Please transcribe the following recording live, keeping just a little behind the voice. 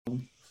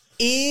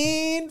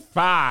In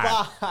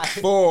 5,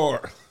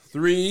 4,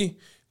 3,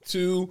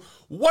 2.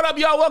 What up,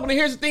 y'all? Welcome to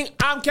Here's the Thing.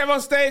 I'm Kev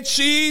on Stage.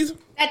 She's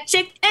that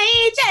chick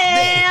Angel.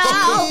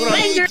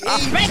 Finger.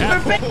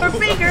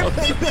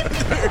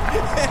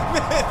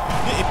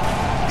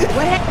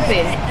 What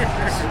happened?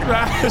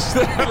 smash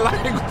that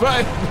like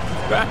button.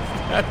 Smash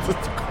that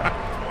subscribe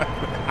button.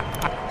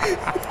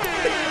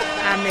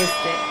 I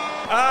missed it.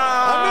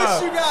 I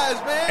miss you guys,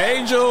 man.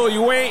 Angel,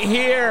 you ain't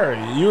here.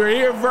 You were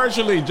here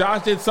virtually.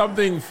 Josh did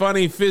something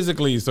funny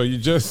physically, so you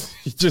just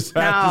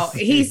had to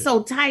see he's it.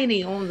 so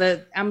tiny on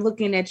the. I'm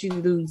looking at you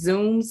through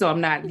Zoom, so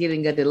I'm not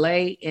getting a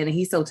delay, and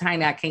he's so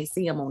tiny I can't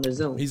see him on the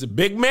Zoom. He's a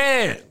big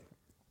man.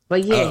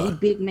 But yeah, he's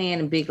big man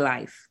and big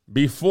life.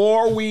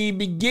 Before we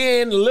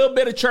begin, a little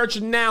bit of church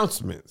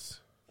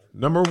announcements.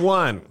 Number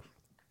 1.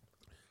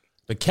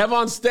 The Kev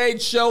on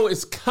Stage show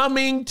is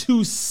coming to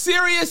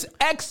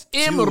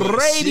SiriusXM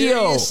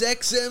Radio.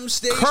 SiriusXM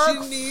station.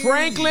 Kirk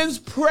Franklin's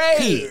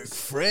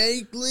Praise.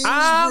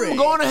 I'm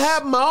going to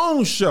have my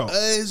own show.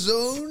 His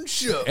own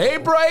show.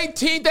 April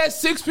 18th at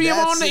 6 p.m.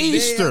 on the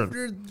Eastern.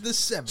 After the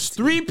 7th.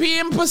 3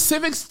 p.m.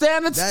 Pacific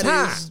Standard Time.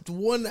 That is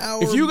 1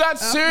 hour. If you got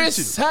after Sirius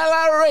 2.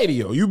 Satellite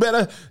Radio, you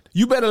better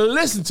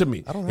listen to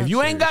me. If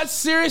you ain't got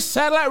Sirius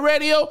Satellite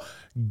Radio,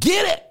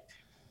 get it.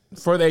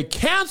 For they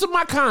canceled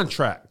my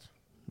contract.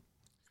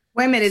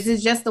 Wait a minute, is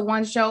this just the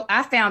one show?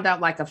 I found out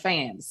like a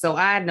fan, so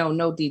I know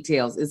no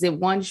details. Is it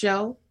one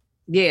show?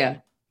 Yeah.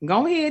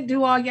 Go ahead,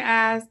 do all your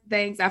eyes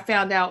things. I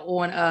found out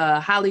on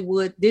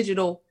Hollywood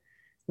Digital.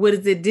 What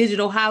is it?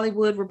 Digital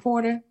Hollywood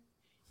Reporter?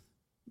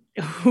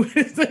 What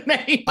is the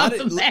name of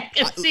the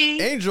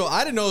magazine? Angel,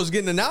 I didn't know it was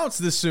getting announced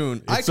this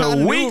soon. It's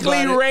a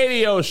weekly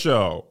radio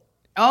show.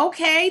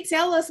 Okay,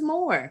 tell us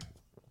more.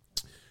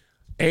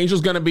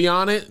 Angel's going to be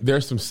on it.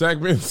 There's some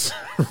segments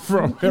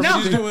from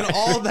She's doing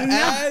all the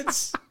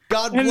ads.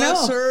 God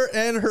bless her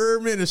and her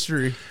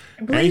ministry.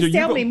 Please Angel,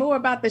 tell me more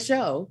about the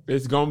show.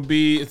 It's gonna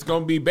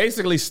be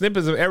basically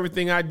snippets of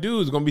everything I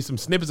do. It's gonna be some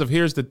snippets of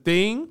Here's the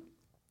Thing,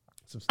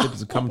 some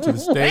snippets of Coming to the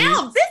Stage.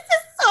 Wow, this is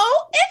so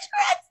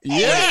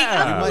interesting.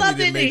 Yeah. I'm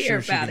loving to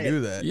hear she about can it. do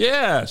that.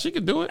 Yeah, she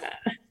can do it.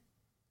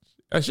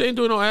 She ain't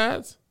doing no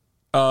ads.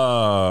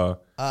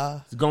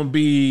 It's gonna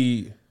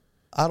be.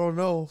 I don't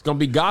know. It's gonna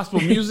be gospel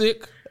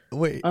music.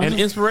 Wait. And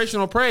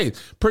inspirational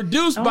praise,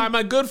 produced by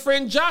my good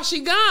friend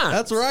Joshy Gunn.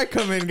 That's where I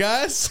come in,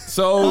 guys.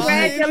 So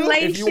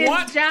congratulations,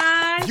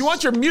 Josh. If you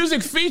want your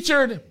music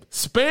featured,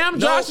 spam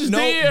Josh's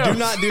DM. Do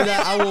not do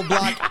that. I will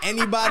block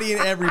anybody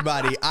and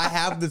everybody. I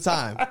have the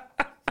time.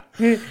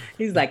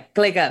 He's like,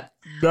 click up.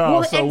 No,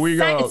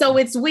 Well, so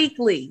it's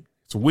weekly.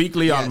 It's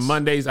weekly on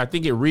Mondays. I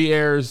think it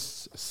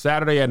re-airs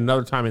Saturday at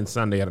another time and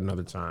Sunday at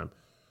another time.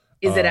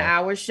 Is it an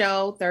hour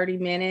show, 30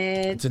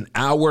 minutes? It's an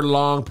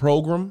hour-long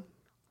program.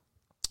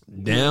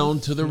 Down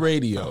to the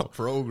radio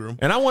program.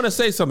 And I want to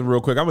say something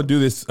real quick. I'm going to do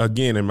this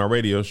again in my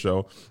radio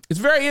show. It's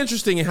very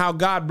interesting in how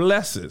God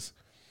blesses.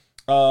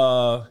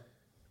 I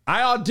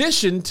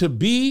auditioned to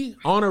be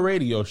on a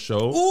radio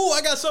show. Ooh,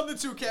 I got something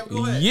too, Kev.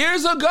 Go ahead.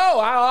 Years ago,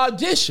 I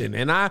auditioned,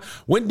 and I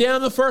went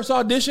down the first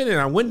audition, and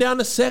I went down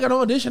the second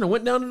audition, I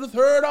went down to the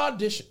third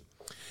audition.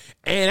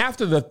 And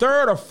after the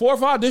third or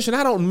fourth audition,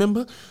 I don't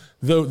remember,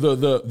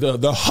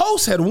 the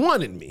host had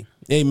wanted me.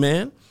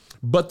 Amen.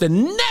 But the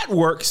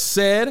network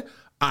said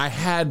I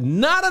had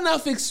not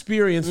enough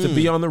experience to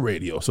be on the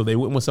radio, so they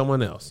went with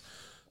someone else.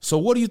 So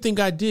what do you think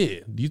I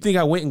did? Do you think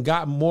I went and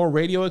got more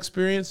radio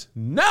experience?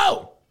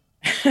 No!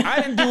 I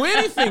didn't do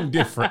anything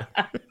different.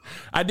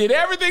 I did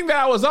everything that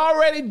I was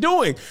already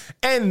doing.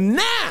 And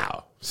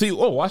now,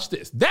 watch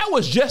this. That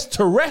was just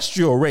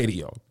terrestrial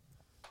radio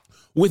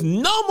with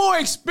no more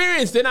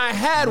experience than I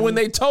had when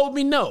they told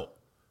me no.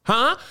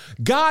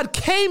 God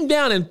came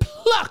down and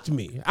plucked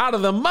me out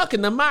of the muck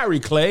and the miry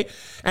clay,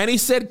 and he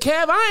said,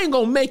 Kev, I ain't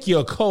gonna make you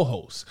a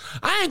co-host.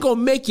 I ain't gonna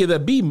make you the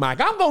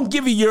B-Mic. I'm gonna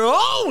give you your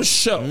own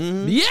show.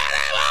 Yeah,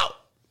 they won't.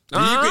 You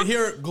can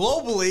hear it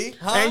globally,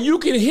 and you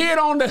can hear it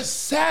on the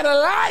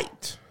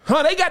satellite.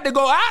 They got to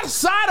go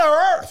outside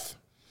of Earth,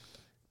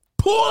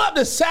 pull up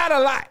the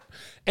satellite,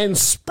 and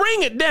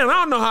spring it down. I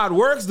don't know how it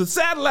works. The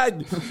satellite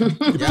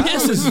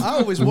pisses. I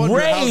always wonder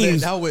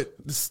rays. how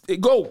it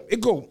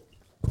go.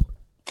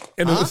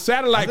 And the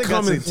satellite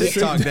comes and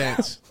TikTok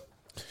dance.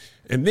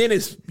 And then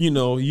it's,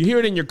 you hear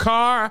it in your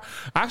car.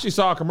 I actually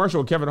saw a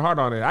commercial with Kevin Hart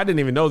on it. I didn't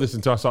even know this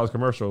until I saw this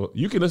commercial.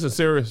 You can listen to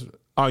Sirius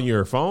on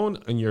your phone,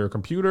 on your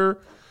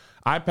computer,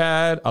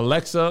 iPad,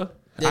 Alexa.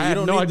 Yeah, you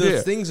don't need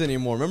those things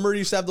anymore. Remember you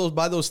used to have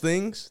those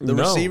things? The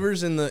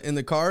receivers in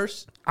the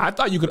cars? I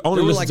thought you could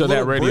only listen to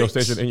that radio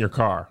station in your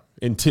car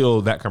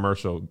until that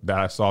commercial that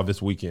I saw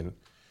this weekend.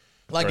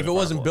 Like if it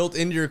wasn't built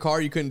into your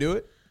car, you couldn't do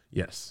it?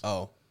 Yes.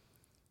 Oh.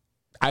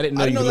 I didn't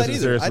know you could listen to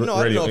Sirius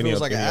Radio any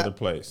other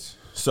place.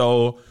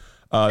 So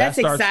that's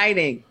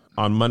exciting.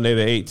 On Monday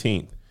the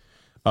 18th.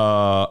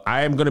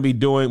 I am going to be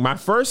doing, my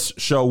first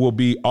show will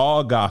be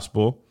all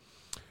gospel.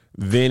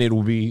 Then it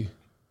will be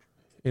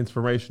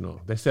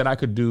inspirational. They said I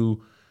could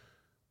do,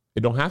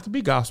 it don't have to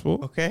be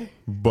gospel. Okay.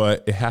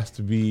 But it has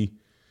to be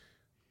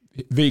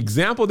The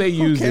example they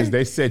used is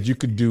they said you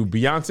could do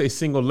Beyonce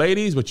Single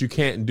Ladies, but you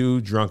can't do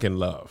Drunken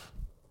Love.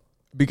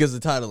 Because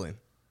of titling.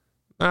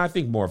 I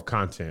think more of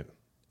content.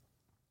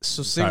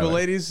 So Single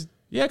Ladies?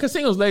 Yeah, because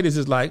Single Ladies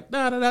is like,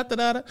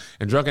 da-da-da-da-da,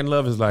 and Drunken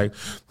Love is like,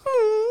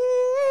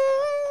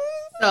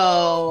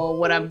 So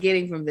what I'm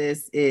getting from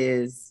this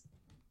is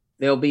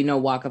there'll be no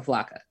Waka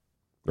Flocka.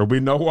 There'll be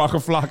no Waka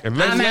Flocka.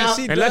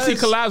 Unless he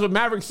collides with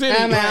Maverick City.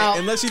 Right.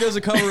 Unless he does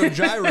a cover of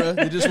Gyra,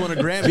 they just won a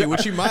Grammy,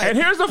 which he might. And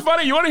here's the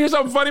funny, you want to hear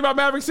something funny about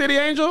Maverick City,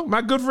 Angel?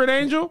 My good friend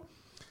Angel?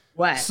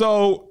 What?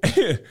 So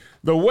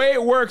the way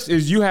it works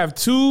is you have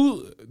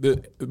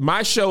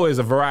my show is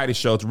a variety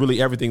show. It's really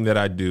everything that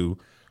I do.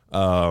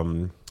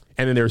 And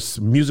then there's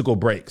musical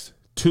breaks.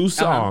 2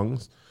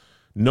 songs,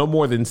 no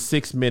more than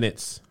 6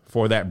 minutes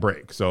for that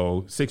break.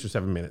 So 6 or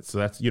 7 minutes. So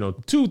that's, 2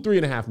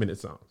 3.5 minute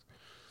songs.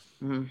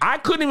 Mm-hmm. I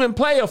couldn't even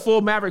play a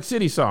full Maverick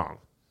City song.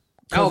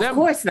 Oh, of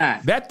course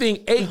not. That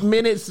thing 8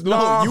 minutes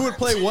long. No, you would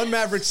play one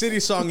Maverick City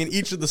song in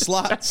each of the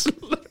slots.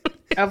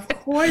 Of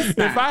course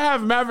not. If I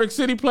have Maverick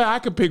City play, I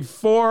could pick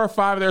 4 or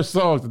 5 of their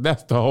songs, and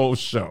that's the whole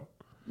show.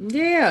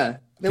 Yeah.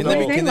 They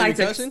like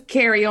to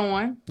carry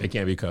on. They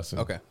can't be cussing.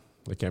 Okay.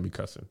 They can't be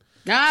cussing.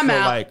 I'm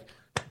out. Like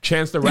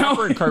Chance the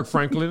Rapper and Kirk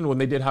Franklin, when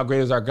they did How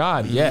Great Is Our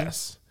God,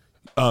 yes.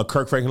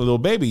 Kirk Franklin, Little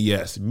Baby,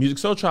 yes. Music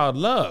Soul Child,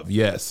 Love,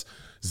 yes.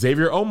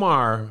 Xavier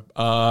Omar,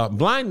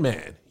 Blind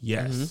Man,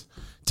 yes.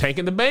 Tank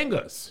and the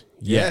Bangers,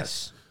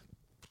 yes.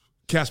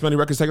 Cash Money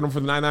Records taking them for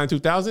the 99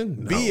 2000?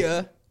 No.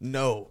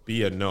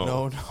 Bia,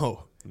 no.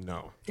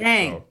 No.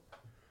 Dang.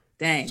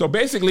 So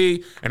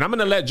basically, and I'm going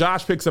to let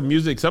Josh pick some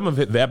music. Some of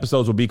the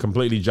episodes will be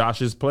completely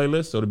Josh's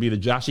playlist. So it'll be the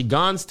Joshy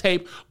Gons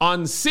tape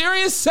on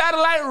Sirius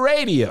Satellite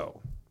Radio.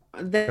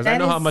 Because I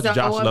know how much Josh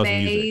loves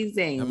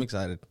music. I'm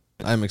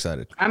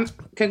excited.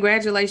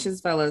 Congratulations,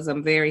 fellas.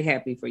 I'm very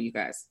happy for you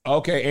guys.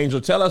 Okay, Angel,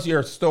 tell us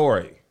your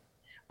story.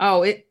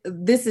 Oh,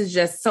 this is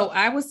just, so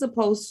I was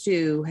supposed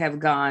to have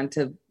gone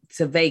to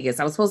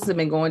Vegas. I was supposed to have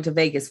been going to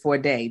Vegas for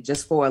a day,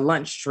 just for a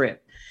lunch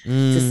trip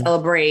to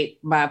celebrate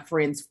my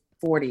friend's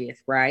 40th,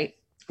 right?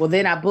 Well,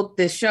 then I booked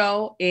this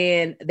show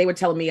and they were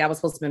telling me I was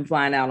supposed to have been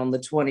flying out on the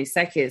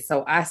 22nd.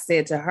 So I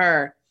said to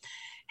her,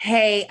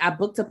 hey, I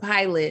booked a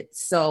pilot.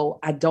 So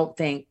I don't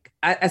think,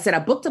 I said, I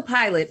booked a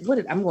pilot.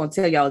 I'm going to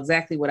tell y'all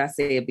exactly what I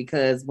said,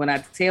 because when I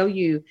tell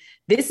you,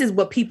 this is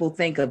what people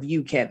think of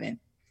you, Kevin,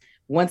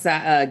 once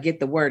I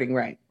get the wording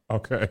right.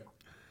 Okay.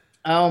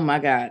 Oh my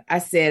God. I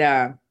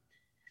said,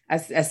 I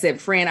said,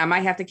 friend, I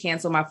might have to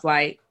cancel my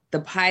flight. The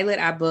pilot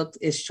I booked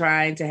is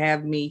trying to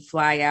have me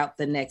fly out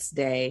the next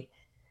day.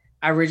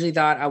 I originally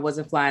thought I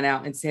wasn't flying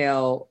out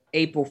until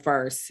April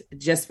 1st.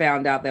 Just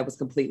found out that was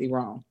completely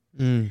wrong.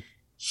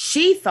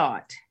 She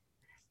thought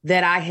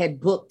that I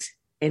had booked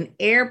an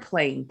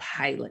airplane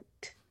pilot,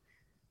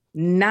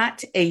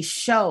 not a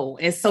show.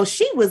 And so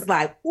she was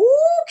like,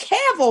 ooh,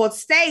 Kev on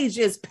stage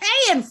is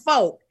paying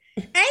folk.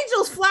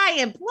 Angel's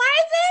flying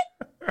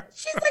private?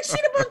 She's like, she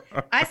the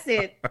book. I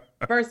said,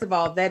 first of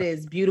all, that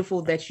is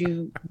beautiful that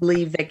you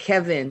believe that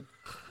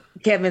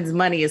Kevin's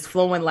money is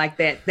flowing like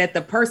that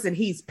the person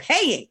he's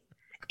paying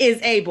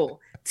is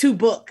able to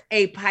book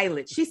a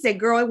pilot. She said,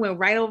 girl, it went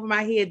right over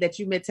my head that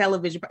you meant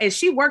television. And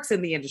she works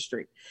in the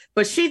industry,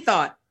 but she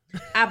thought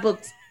I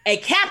booked a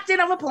captain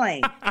of a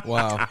plane.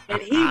 Wow.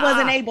 And he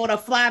wasn't able to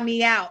fly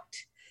me out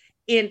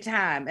in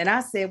time. And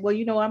I said, well,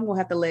 I'm gonna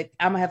have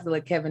to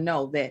let Kevin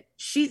know that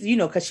she's,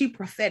 because she's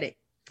prophetic.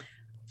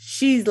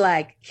 She's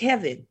like,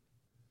 Kevin,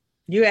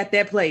 you're at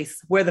that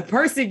place where the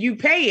person you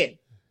paying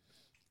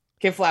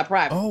can fly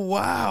private. Oh,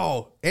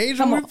 wow.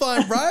 Angel, we're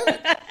flying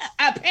private?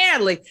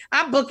 Apparently,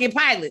 I'm booking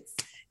pilots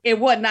and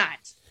whatnot.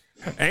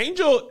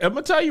 Angel, I'm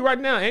going to tell you right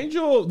now,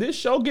 Angel, this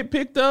show get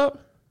picked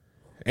up.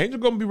 Angel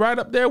going to be right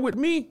up there with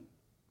me.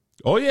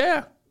 Oh,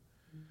 yeah.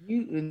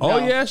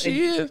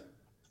 She is.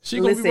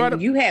 She going to be right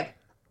up.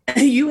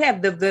 You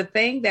have the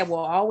thing that will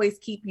always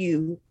keep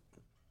you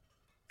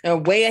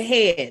way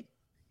ahead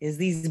is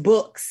these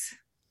books.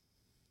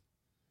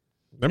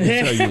 Let me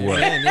tell you what.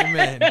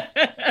 Man.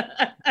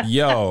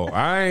 Yo,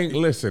 I ain't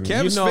listen.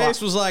 Kev's face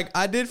was like,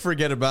 I did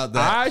forget about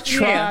that. I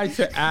try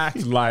to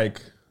act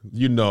like,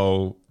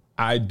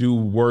 I do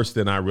worse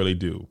than I really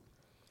do.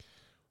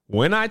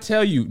 When I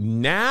tell you,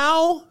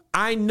 now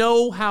I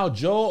know how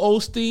Joel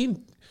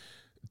Osteen,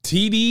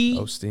 TD,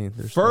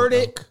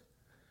 Furtick,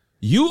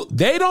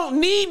 they don't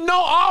need no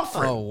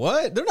offering. Oh,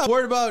 what? They're not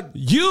worried about...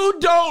 You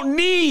don't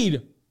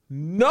need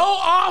no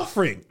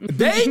offering.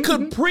 They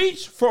could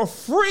preach for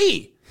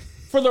free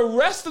for the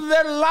rest of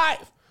their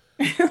life.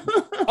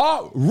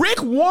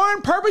 Rick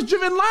Warren, Purpose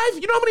Driven Life.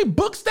 You know how many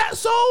books that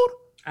sold?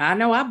 I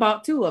know. I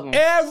bought 2 of them.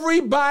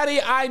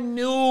 Everybody I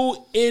knew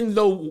in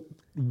the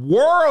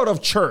world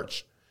of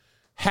church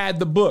had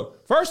the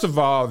book. First of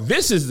all,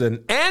 this is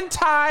an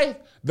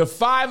the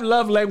 5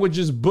 Love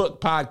Languages book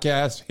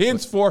podcast,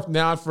 henceforth,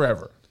 now, and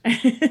forever.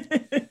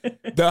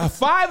 The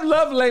 5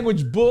 Love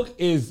Language book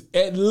is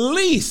at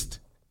least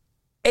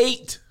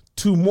 8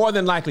 to more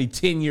than likely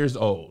 10 years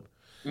old.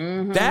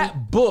 Mm-hmm.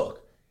 That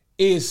book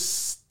is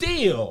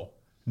still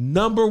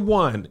number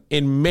one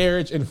in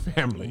marriage and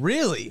family.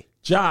 Really?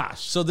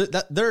 Josh. So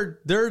they're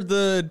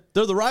the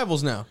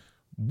rivals now.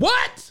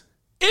 What?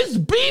 It's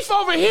beef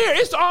over here.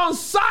 It's on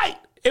site.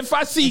 If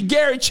I see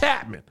Gary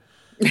Chapman.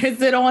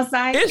 Is it on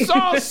site? It's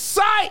on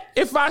site.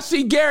 If I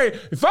see Gary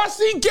in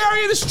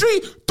the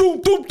street, doom,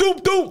 doom, doom,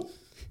 doom.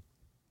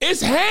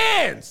 It's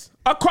hands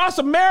across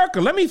America.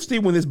 Let me see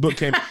when this book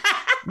came out.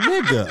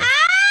 Nigga.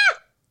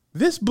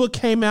 This book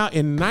came out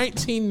in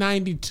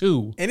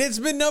 1992. And it's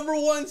been number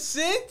one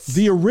since?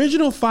 The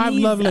original 5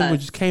 love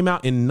languages came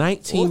out in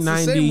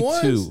 1992. Well,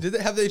 it's the same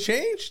ones. Have they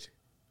changed?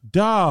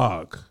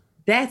 Dog.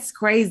 That's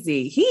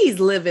crazy. He's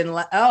living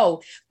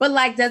but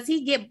like, does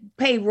he get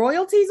paid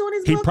royalties on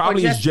his book? He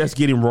probably is just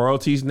getting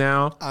royalties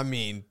now. I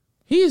mean,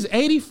 he's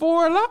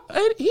 84 alive.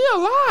 He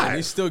alive.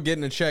 He's still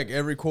getting a check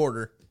every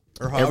quarter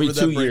or every 2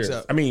 that breaks years.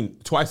 up. I mean,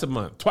 twice a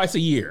month, twice a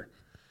year.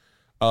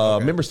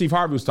 Remember Steve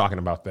Harvey was talking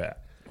about that.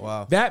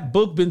 Wow. That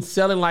book been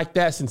selling like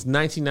that since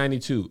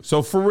 1992.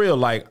 So for real,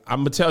 like,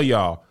 I'm going to tell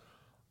y'all,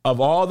 of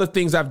all the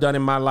things I've done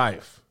in my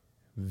life,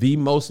 the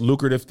most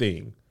lucrative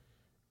thing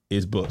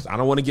is books. I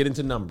don't want to get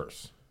into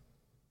numbers.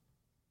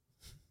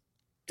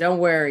 Don't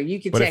worry.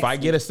 You can But if I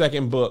get a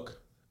second book,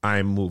 I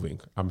am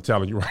moving. I'm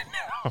telling you right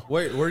now.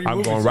 Wait, where are you I'm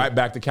moving going to? right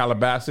back to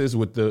Calabasas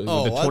with the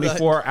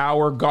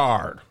 24-hour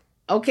guard.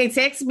 Okay,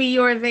 text me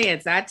your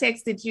advance. I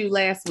texted you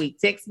last week.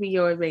 Text me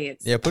your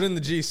advance. Yeah, put in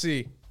the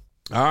GC.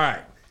 All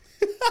right.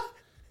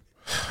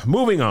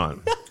 Moving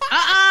on. No,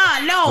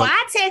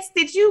 I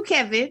texted you,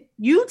 Kevin.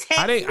 You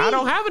texted me. I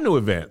don't have a new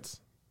advance.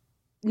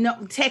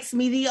 No, text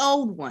me the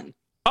old one.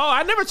 Oh,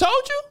 I never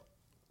told you?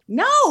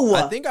 No.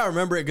 I think I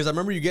remember it because I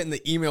remember you getting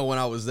the email when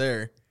I was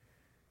there.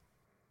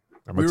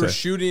 We were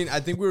shooting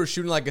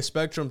like a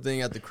Spectrum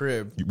thing at the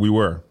crib. We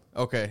were.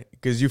 Okay,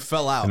 because you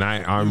fell out. And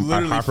I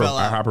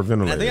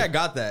hyperventilated. And I think I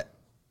got that.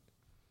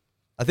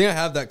 I think I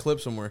have that clip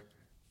somewhere.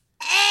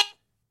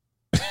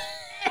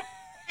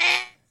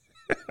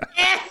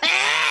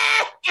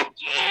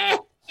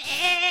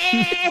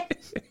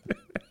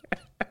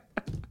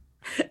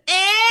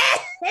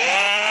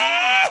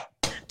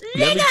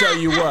 Let me tell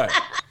you what.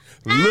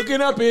 Looking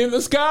up in the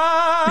sky,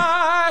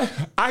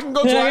 I can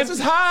go twice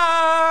as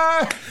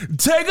high.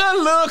 Take a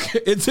look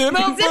into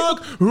the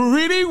book,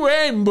 reading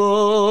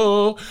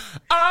rainbow.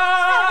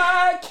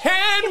 I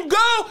can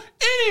go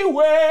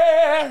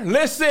anywhere.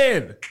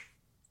 Listen.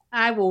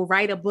 I will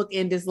write a book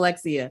in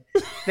dyslexia.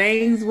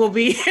 Things will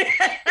be...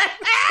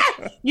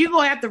 You're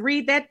going to have to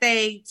read that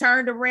thing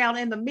turned around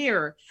in the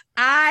mirror.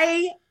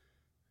 I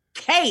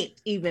can't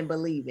even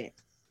believe it.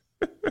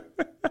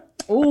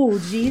 Oh,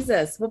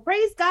 Jesus. Well,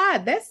 praise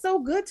God. That's so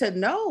good to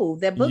know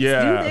that books do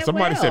that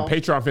somebody well.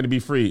 said Patreon finna be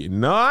free.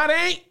 No, it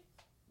ain't.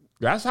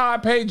 That's how I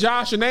pay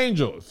Josh and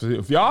Angel.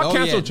 If y'all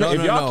cancel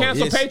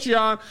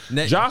Patreon,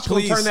 Josh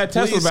will turn that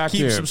Tesla back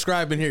in. Keep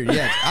subscribing here.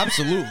 Yes,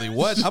 absolutely.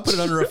 What? I put it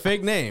under a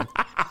fake name.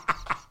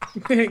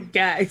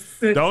 Guys.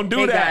 Don't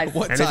do that.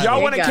 Guys. And if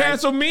y'all want to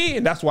cancel me,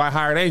 and that's why I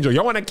hired Angel.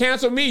 Y'all want to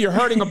cancel me, you're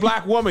hurting a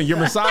black woman. You're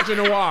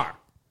misogynoir.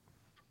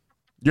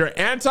 You're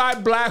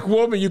anti-black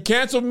woman. You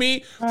cancel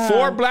me,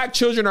 4 black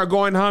children are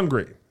going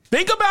hungry.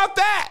 Think about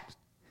that.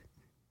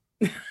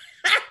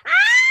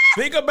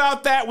 Think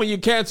about that when you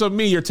cancel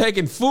me. You're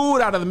taking food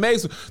out of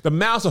the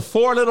mouths of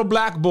 4 little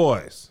black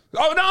boys.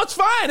 Oh, no, it's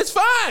fine. It's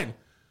fine.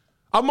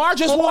 Amar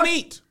just won't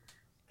eat.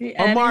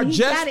 Amar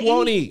just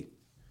won't eat.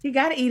 He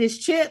got to eat his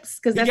chips.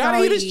 He got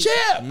to eat his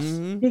chips.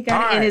 Mm-hmm. He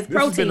got to eat his protein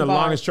bar. This has been the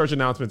longest church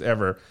announcement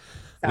ever.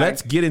 Sorry.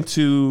 Let's get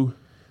into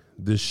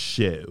the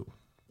show.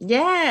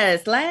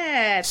 Yes,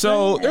 let's.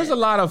 So there's a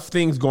lot of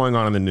things going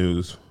on in the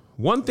news.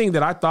 One thing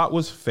that I thought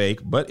was fake,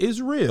 but is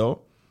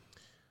real.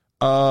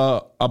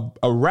 A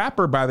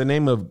rapper by the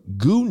name of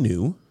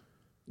Goonew.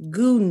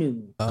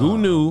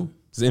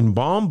 Goonew's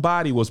embalmed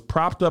body was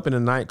propped up in a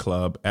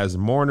nightclub as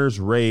mourners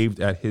raved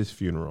at his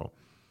funeral.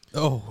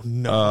 Oh,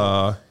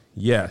 no.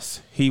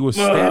 Yes. He was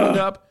standing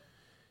up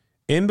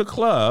in the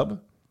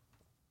club.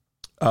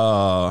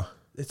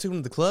 They took him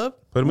to the club?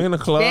 Put him in the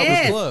club.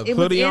 Yes, it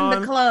was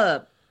in the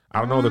club. I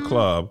don't know the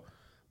club,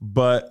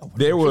 but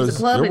there was a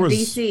club in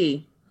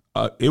DC.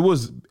 It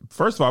was,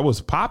 first of all, it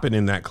was popping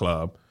in that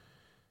club.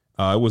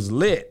 It was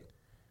lit.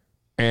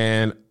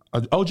 And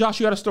Josh,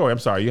 you had a story. I'm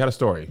sorry, you had a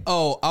story.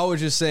 Oh, I was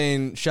just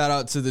saying, shout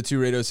out to the 2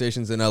 radio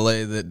stations in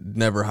LA that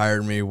never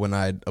hired me when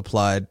I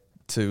applied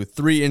to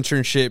 3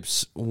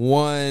 internships,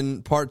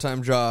 1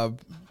 part-time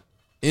job,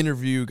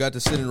 interview, got to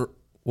sit in,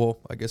 well,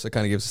 I guess that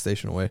kind of gives the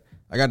station away.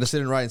 I got to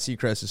sit in Ryan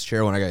Seacrest's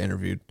chair when I got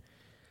interviewed.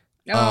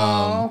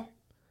 Oh.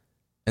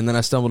 And then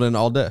I stumbled in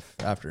all deaf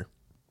after.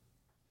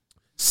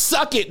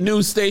 Suck it,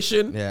 news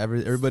station. Yeah,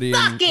 everybody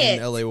in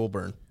LA will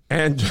burn.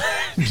 And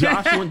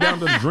Josh went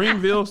down to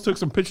Dreamville, took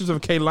some pictures of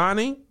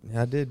Kaylani.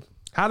 Yeah, I did.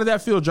 How did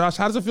that feel, Josh?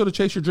 How does it feel to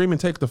chase your dream and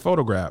take the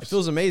photographs? It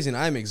feels amazing.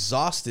 I'm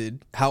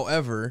exhausted.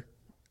 However,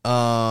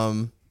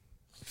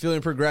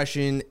 feeling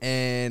progression,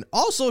 and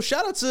also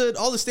shout out to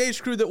all the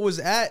stage crew that was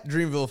at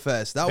Dreamville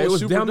Fest. That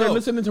was super down dope. there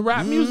listening to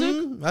rap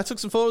music. I took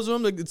some photos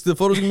of them. The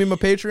photos gonna be my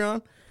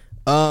Patreon.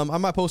 I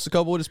might post a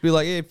couple. Just be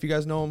like, hey, if you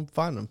guys know them,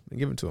 find them and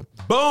give them to them.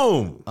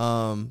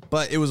 Boom.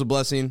 But it was a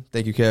blessing.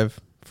 Thank you, Kev,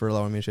 for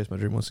allowing me to chase my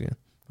dream once again.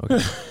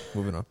 Okay,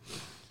 moving on.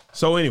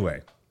 So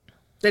anyway,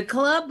 The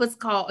club was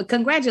called.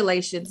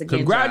 Congratulations again.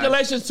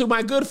 Congratulations to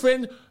my good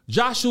friend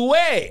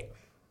Joshua.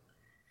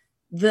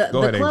 The ahead,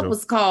 club Angel.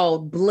 was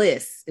called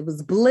Bliss. It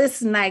was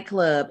Bliss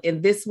Nightclub,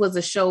 and this was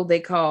a show they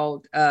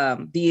called.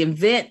 The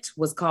event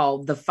was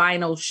called The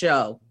Final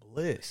Show.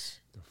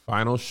 Bliss.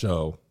 Final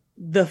show.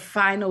 The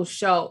Final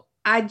Show.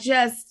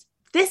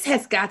 This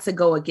has got to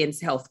go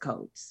against health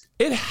codes.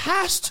 It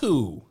has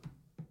to.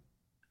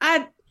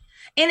 And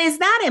it's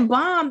not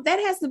embalmed. That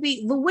has to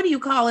be. What do you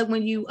call it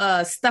when you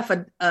stuff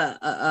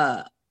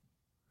a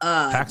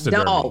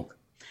Taxidermy. dog?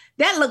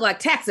 That looked like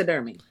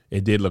taxidermy.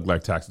 It did look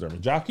like taxidermy.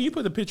 Josh, can you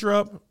put the picture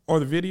up or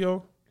the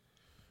video?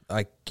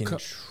 I can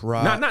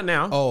try. Not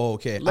now. Oh,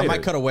 okay. Later. I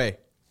might cut away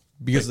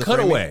because the cut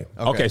framing- away.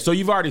 Okay, so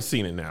you've already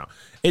seen it now.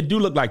 It do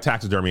look like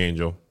taxidermy,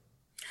 Angel.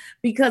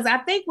 Because I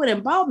think with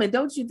embalmment,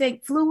 don't you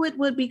think fluid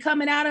would be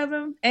coming out of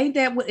him? Ain't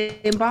that what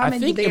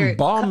embalmment? I think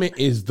embalmment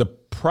is the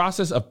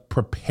process of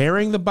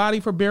preparing the body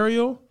for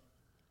burial.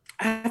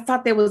 I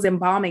thought there was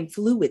embalming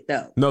fluid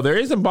though. No, there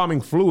is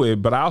embalming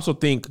fluid, but I also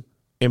think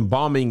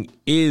embalming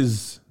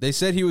is... They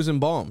said he was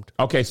embalmed.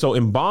 Okay, so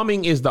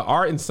embalming is the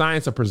art and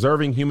science of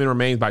preserving human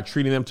remains by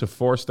treating them to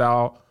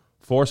forestall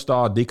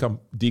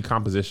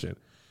decomposition.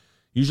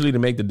 Usually to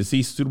make the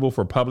deceased suitable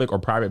for public or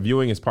private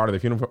viewing as part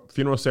of the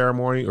funeral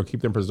ceremony or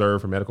keep them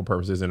preserved for medical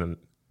purposes in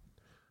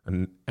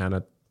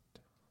a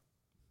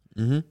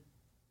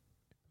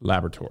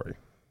laboratory.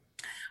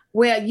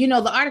 Well,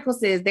 the article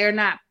says they're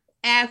not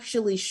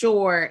actually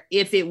sure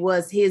if it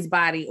was his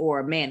body or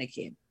a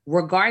mannequin.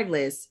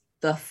 Regardless,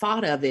 the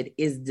thought of it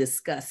is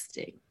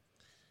disgusting.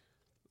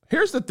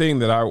 Here's the thing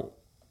that I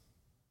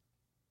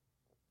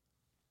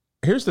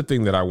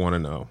want to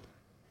know.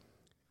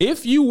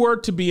 If you were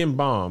to be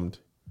embalmed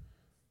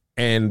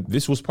and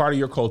this was part of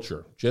your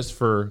culture, just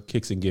for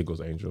kicks and giggles,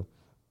 Angel,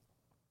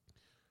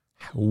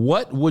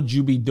 what would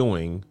you be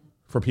doing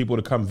for people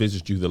to come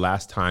visit you the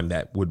last time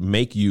that would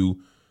make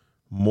you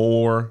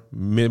more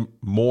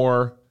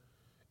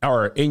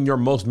or in your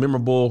most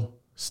memorable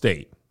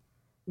state?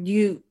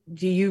 Do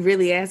you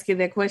really asking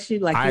that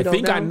question? Like I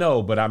think I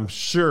know, but I'm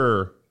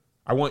sure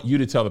I want you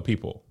to tell the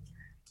people.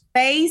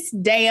 Face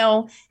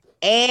down,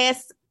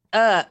 ass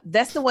up.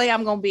 That's the way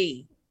I'm gonna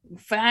be.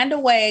 Find a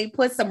way,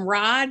 put some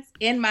rods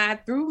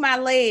through my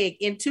leg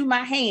into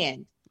my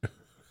hand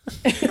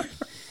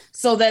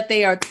so that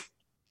they are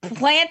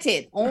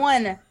planted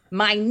on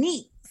my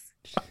knees.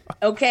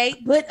 Okay,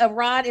 put a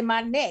rod in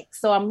my neck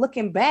so I'm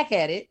looking back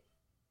at it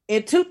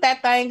and toot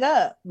that thing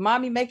up.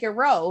 Mommy, make it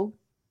roll.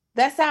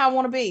 That's how I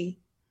want to be.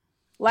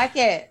 Like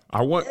it.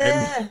 I want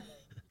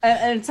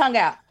and tongue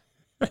out.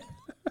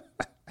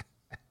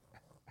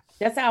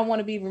 That's how I want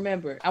to be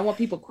remembered. I want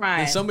people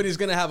crying. And somebody's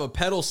gonna have a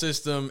pedal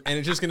system, and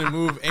it's just gonna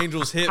move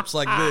Angel's hips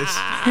like this.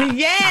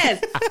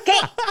 Yes.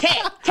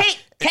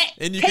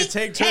 And you can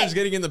take turns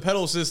getting in the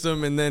pedal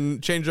system, and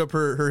then change up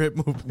her hip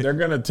movement. they're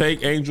gonna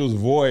take Angel's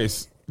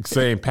voice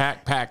saying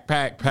pack, pack,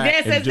 pack,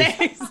 pack. Yes, and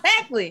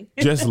exactly.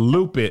 just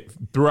loop it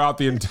throughout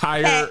the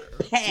entire.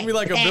 It's gonna be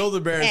like a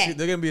Build-A-Bear.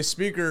 They're gonna be a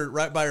speaker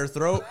right by her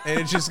throat, and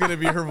it's just gonna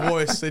be her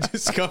voice. It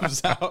just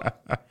comes out.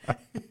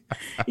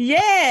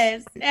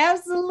 Yes,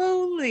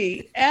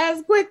 absolutely.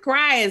 Quit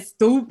crying,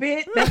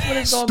 stupid. That's what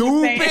it's going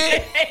to be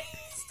saying.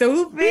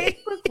 Stupid.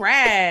 Quit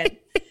crying.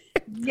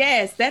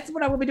 Yes, that's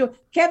what I would be doing.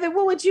 Kevin,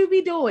 what would you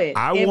be doing?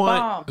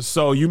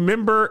 So you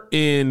remember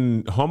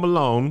in Home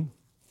Alone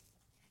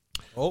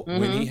when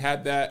Mm-hmm. he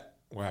had that,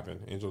 what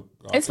happened? Angel?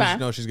 It's fine.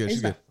 No, she's good.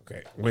 She's good.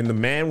 Okay. When the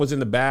man was in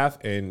the bath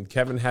and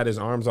Kevin had his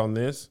arms on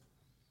this.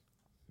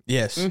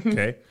 Yes.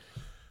 Okay.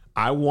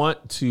 I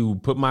want to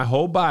put my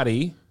whole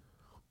body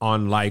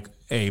on like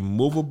a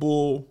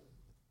movable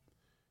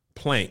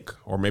plank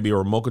or maybe a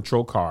remote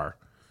control car.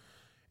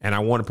 And I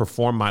want to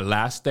perform my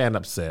last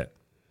stand-up set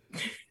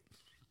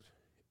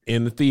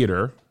in the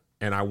theater.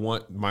 And I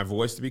want my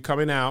voice to be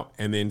coming out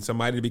and then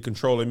somebody to be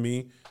controlling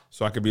me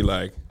so I could be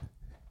like,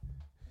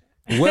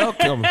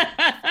 welcome,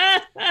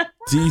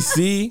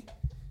 DC.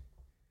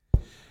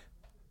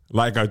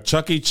 Like a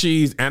Chuck E.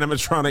 Cheese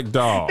animatronic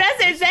doll.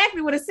 That's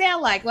exactly what it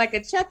sounds like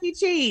a Chuck E.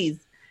 Cheese.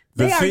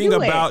 The thing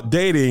about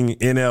dating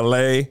in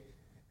LA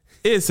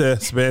is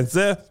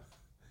expensive.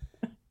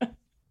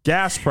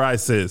 Gas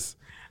prices.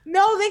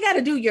 No, they got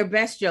to do your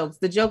best jokes.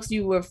 The jokes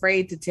you were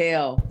afraid to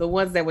tell. The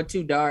ones that were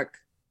too dark.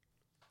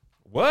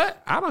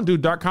 What? I don't do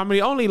dark comedy,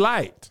 only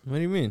light. What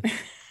do you mean?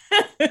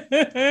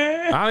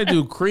 I only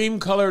do cream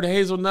colored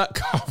hazelnut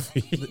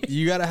coffee.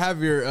 You gotta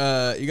have your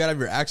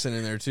accent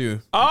in there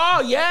too.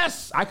 Oh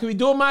yes, I could be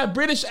doing my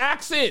British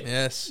accent.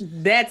 Yes.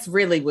 That's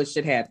really what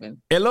should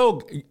happen. Hello,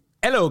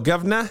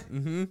 governor.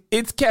 Mm-hmm.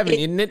 It's Kevin,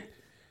 isn't it?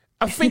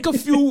 I think a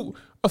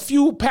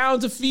few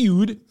pounds of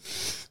food.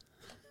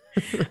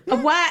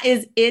 Why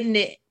is "isn't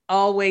it"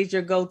 always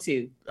your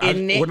go-to?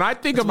 When I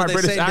think of my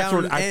British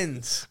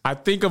accent, I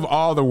think of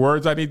all the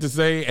words I need to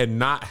say and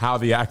not how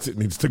the accent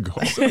needs to go.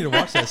 I still need to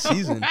watch that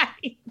season.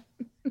 Right.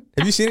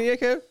 Have you seen it yet,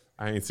 Kev?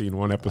 I ain't seen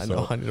one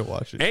episode. I need to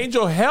watch it.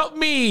 Angel, help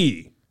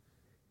me.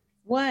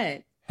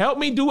 What? Help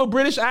me do a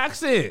British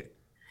accent.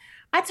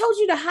 I told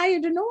you to hire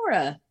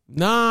Denora.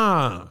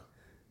 Nah.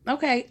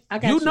 Okay, I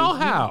got you. You know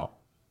how.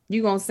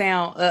 You gonna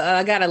sound?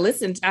 I gotta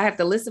listen. I have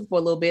to listen for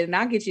a little bit, and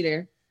I'll get you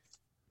there.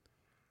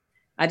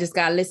 I just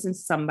gotta listen to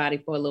somebody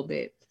for a little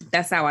bit.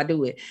 That's how I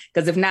do it.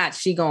 Because if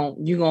not, you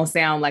gonna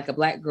sound like a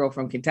black girl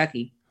from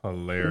Kentucky.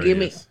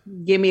 Hilarious.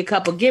 Give me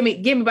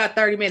about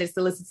 30 minutes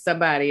to listen to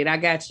somebody, and I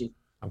got you.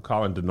 I'm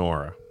calling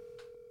Denora.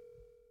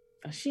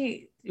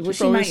 She might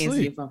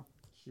answer your phone.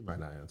 She might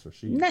not answer.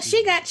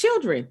 She got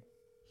children.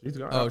 She's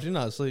gone. Oh, she's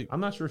not asleep.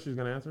 I'm not sure she's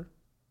gonna answer.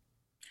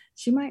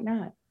 She might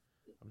not.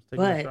 I'm just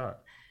taking a shot.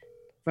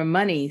 For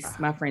monies,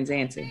 my friends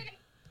answer.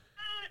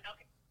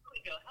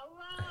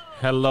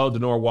 Hello,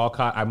 Denora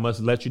Walcott. I must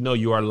let you know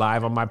you are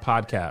live on my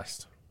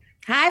podcast.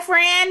 Hi,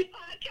 friend.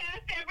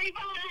 Podcast,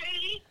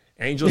 everybody.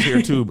 Angel's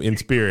here too in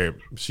spirit.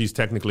 She's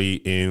technically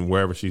in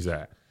wherever she's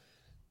at.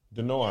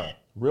 Denora,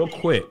 real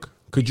quick,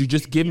 could you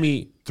just give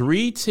me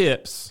 3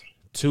 tips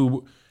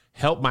to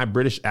help my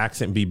British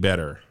accent be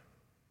better?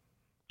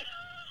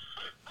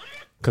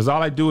 Because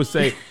all I do is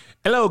say,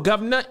 hello,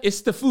 governor,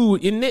 it's the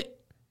food, isn't it?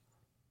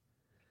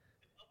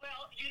 Well,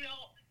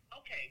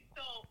 okay,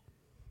 so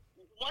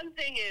one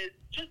thing is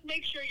just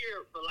make sure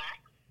you're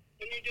relaxed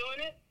when you're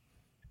doing it.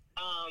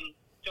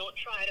 Don't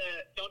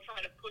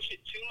try to push it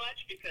too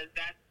much because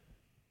that's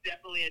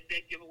definitely a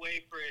dead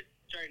giveaway for it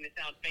starting to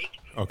sound fake.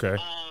 Okay.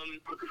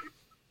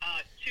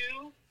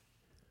 2,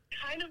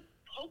 kind of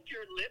poke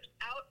your lips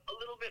out a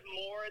little bit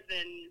more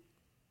than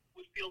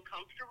would feel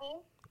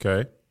comfortable.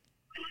 Okay.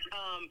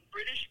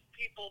 British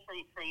people,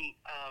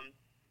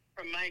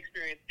 from my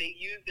experience, they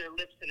use their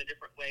lips in a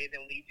different way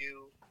than we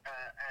do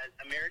as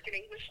American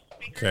English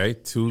speakers. Okay.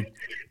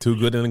 Two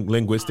good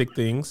linguistic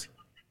things.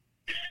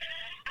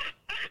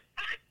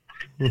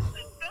 Oh,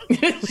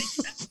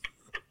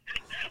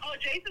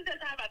 Jason says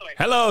hi, by the way.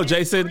 Hello,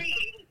 Jason.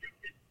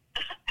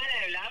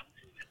 Hello, love.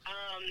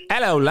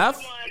 Hello, love.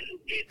 One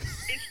is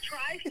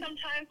try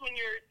sometimes when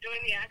you're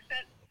doing the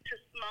accent to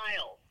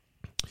smile.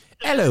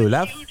 So Hello,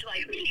 love. Huge,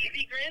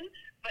 cheesy grin,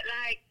 but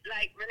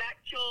relax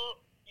your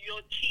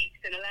cheeks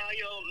and allow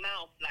your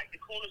mouth, the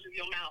corners of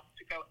your mouth,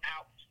 to go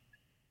out.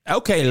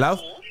 Okay,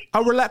 love.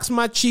 I'll relax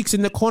my cheeks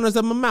in the corners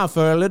of my mouth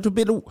for a little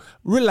bit of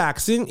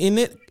relaxing in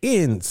it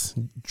ends.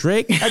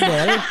 Drake,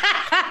 Adele.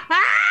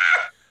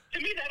 To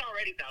me, that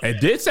already sounds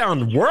It did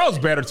sound worlds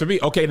better to me.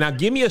 Okay, now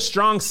give me a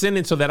strong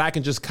sentence so that I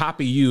can just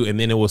copy you and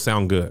then it will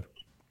sound good.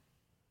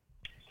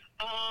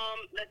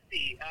 Let's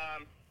see.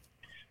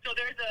 So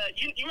there's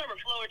you remember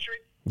Floetry?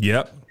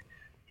 Yep.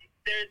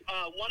 There's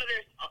one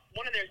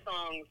of their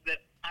songs that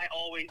I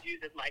always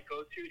use as my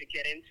go-to to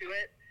get into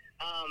it.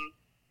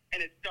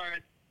 And it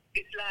starts,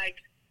 it's like,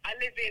 I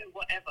live in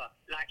whatever,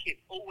 like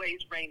it's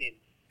always raining.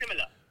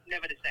 Similar,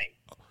 never the same.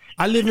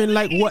 I live in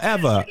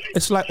whatever.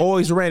 It's like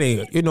always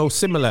raining.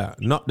 Similar,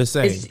 not the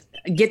same.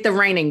 Get the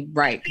raining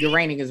right. Your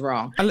raining is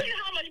wrong.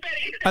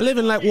 I live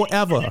in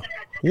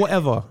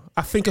whatever.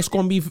 I think it's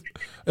going to be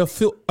a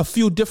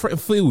few different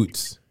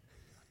foods.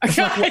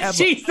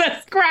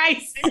 Jesus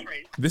Christ.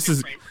 This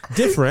is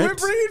different. We're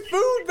bringing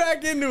food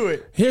back into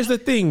it. Here's the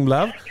thing,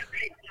 love.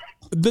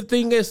 The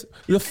thing is,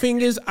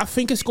 I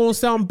think it's going to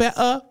sound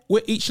better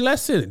with each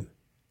lesson.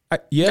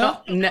 Yeah?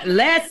 No,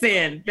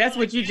 lesson. That's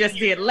what you just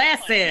did.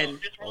 Lesson.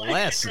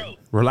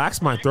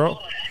 Relax my throat.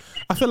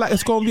 I feel like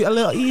it's going to be a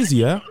little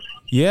easier.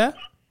 Yeah?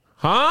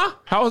 Huh?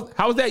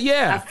 How's that?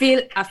 Yeah.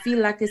 I feel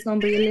like it's going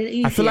to be a little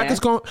easier.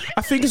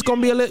 I think it's going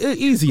to be a little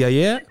easier.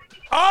 Yeah?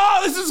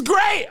 Oh, this is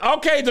great.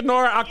 Okay,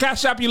 Denora, I'll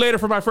cash up you later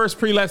for my first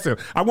pre-lesson.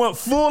 I want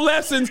full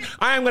lessons.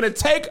 I am going to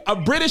take a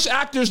British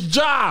actor's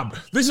job.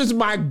 This is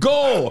my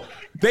goal.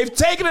 They've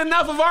taken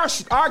enough of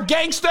our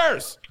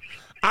gangsters.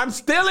 I'm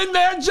stealing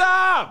their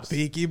jobs.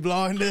 Peaky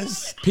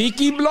Blinders.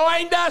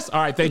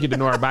 All right, thank you,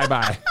 Denora.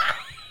 Bye-bye.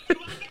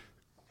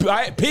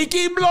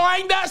 Peaky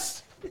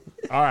Blinders.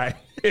 All right.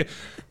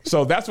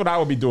 So that's what I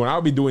will be doing. I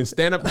will be doing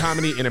stand-up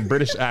comedy in a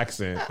British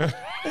accent.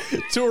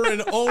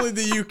 Touring only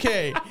the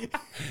UK.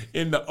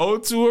 In the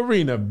O2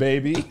 Arena,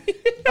 baby.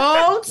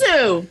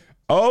 O2.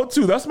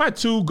 That's my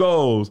 2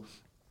 goals.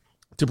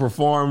 To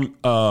perform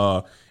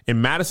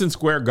in Madison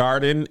Square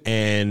Garden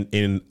and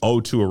in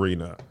O2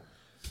 Arena.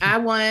 I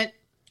want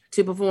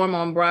to perform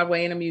on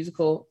Broadway in a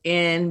musical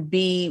and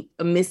be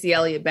a Missy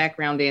Elliot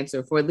background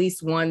dancer for at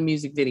least one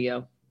music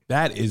video.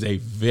 That is a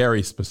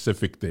very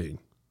specific thing.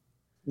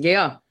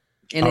 Yeah.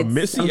 And a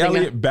Missy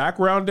Elliott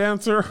background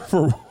dancer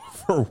for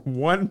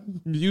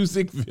one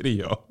music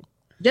video.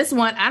 Just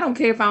one. I don't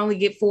care if I only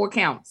get 4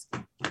 counts.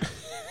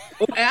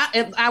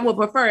 I would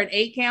prefer an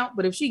 8 count,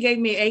 but if she gave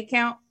me an 8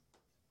 count,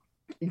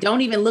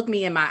 don't even look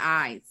me in my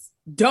eyes.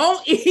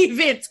 Don't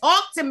even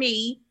talk to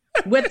me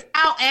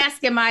without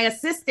asking my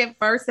assistant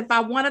first if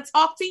I want to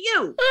talk to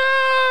you.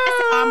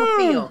 That's how I'm going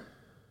to feel.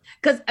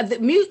 Because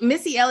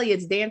Missy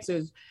Elliott's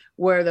dancers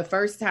were the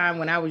first time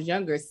when I was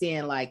younger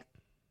seeing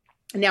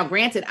now,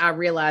 granted, I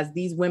realized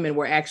these women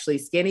were actually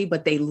skinny,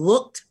 but they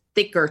looked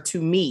thicker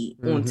to me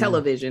on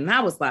television. And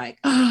I was like,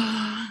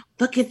 oh,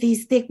 look at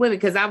these thick women.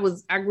 Because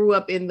I grew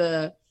up in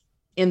the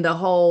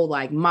whole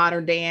like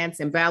modern dance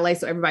and ballet.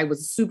 So everybody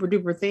was super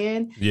duper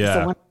thin. Yeah.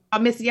 So when I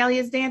saw Missy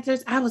Elliott's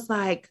dancers, I was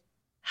like,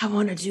 I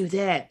want to do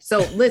that. So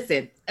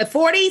listen, a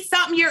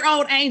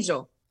 40-something-year-old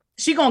Angel,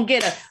 she gonna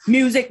get a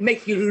music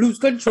make you lose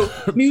control.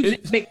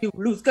 Music make you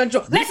lose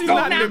control. Let's Missy's go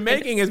not now. even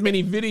making as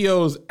many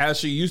videos as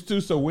she used to.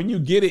 So when you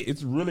get it,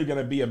 it's really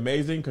gonna be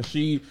amazing because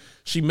she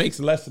makes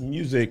less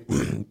music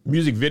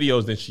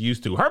videos than she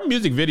used to. Her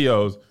music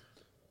videos,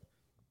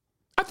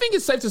 I think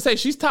it's safe to say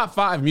she's top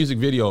 5 music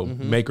video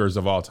makers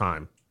of all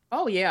time.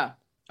 Oh yeah.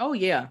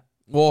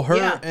 Well,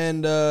 her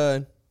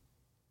and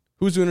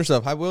who's doing her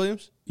stuff? Hype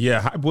Williams?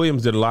 Yeah, Hype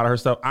Williams did a lot of her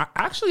stuff.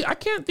 I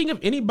can't think of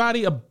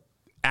anybody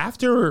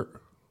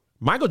after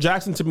Michael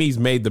Jackson. To me, he's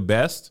made the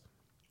best.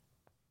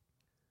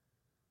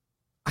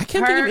 I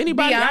can't think of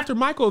anybody after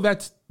Michael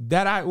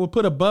that I would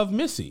put above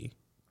Missy.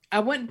 I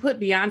wouldn't put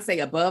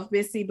Beyonce above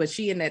Missy, but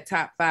she in that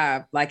top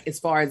 5. Like as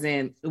far as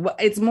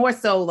it's more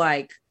so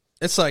like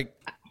it's like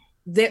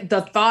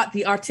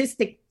the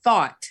artistic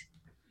thought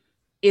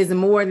is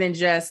more than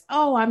just,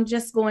 oh, I'm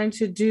just going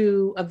to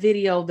do a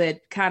video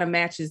that kind of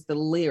matches the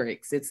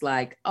lyrics. It's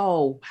like,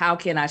 oh, how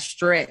can I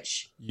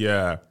stretch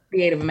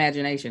creative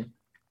imagination?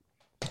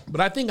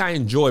 But I think I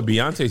enjoy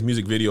Beyonce's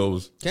music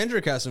videos.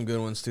 Kendrick has some good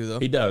ones too, though.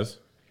 He does,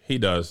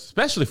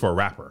 especially for a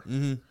rapper.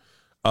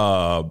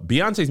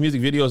 Beyonce's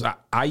music videos,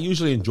 I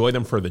usually enjoy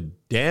them for the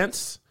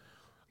dance.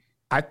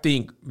 I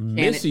think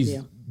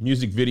Missy's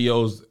music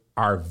videos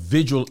are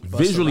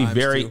visually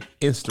very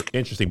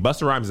interesting.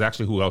 Busta Rhymes is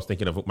actually who I was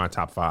thinking of with my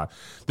top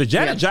 5. The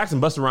Janet Jackson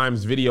Busta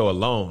Rhymes video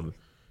alone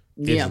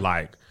is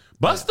like,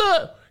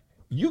 Busta,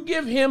 you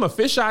give him a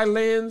fisheye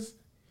lens,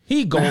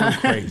 he going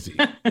crazy.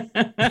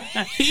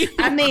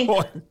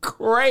 Going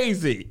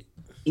crazy.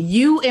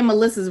 You and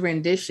Melissa's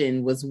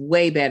rendition was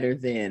way better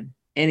than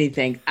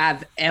anything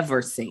I've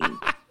ever seen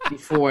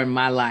before in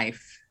my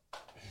life.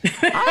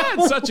 I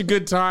had such a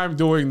good time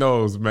doing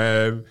those,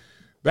 man.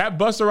 That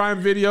Busta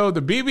Rhymes video,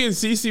 the BB and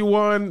CC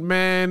one,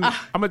 man,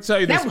 I'm going to tell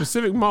you the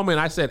specific moment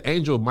I said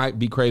Angel might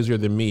be crazier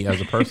than me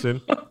as a person.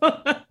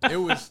 It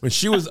was when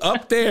she was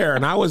up there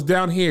and I was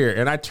down here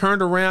and I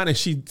turned around and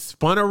she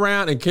spun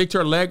around and kicked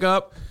her leg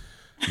up.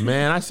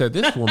 Man, I said,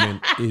 this woman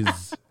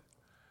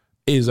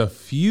is a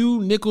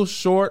few nickels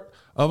short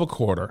of a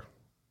quarter.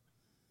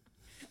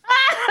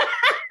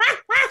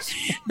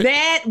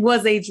 That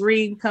was a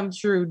dream come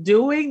true.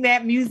 Doing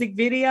that music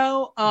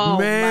video. Oh,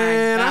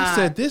 man, my God. I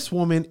said, this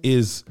woman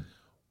is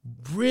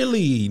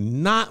really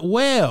not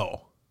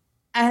well.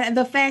 And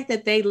the fact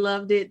that they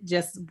loved it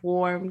just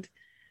warmed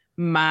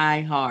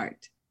my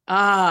heart.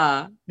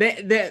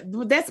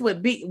 That's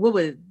what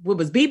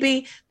was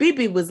BB.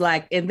 BB was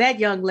like, and that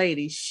young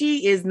lady,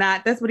 she is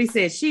not, that's what he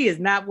said, she is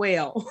not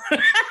well.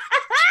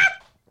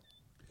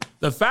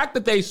 The fact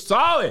that they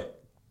saw it.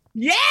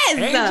 Yes.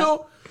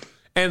 Angel,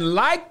 and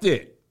liked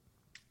it.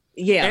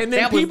 Yeah. And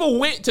then people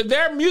went to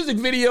their music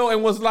video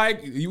and was like,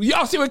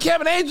 y'all see what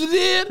Kevin Angel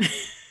did?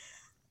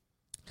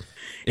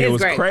 It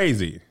was great.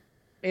 Crazy.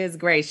 It was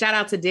great. Shout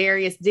out to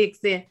Darius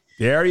Dixon.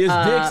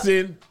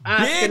 Dixon.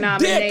 Oscar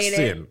nominated.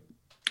 Dixon.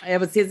 It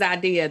was his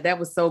idea. That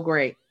was so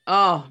great.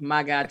 Oh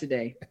my God,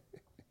 today.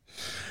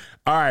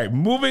 All right,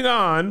 moving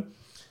on.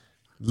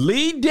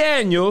 Lee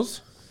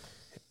Daniels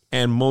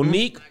and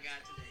Monique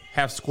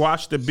have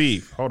squashed the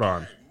beef. Hold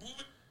on.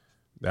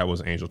 That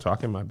was Angel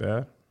talking, my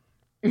bad.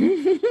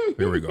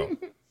 Here we go. A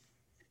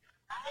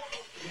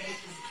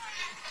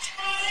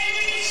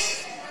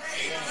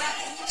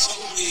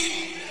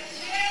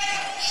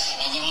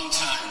long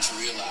time to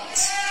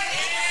realize.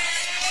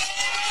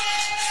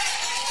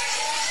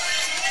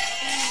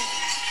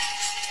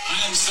 I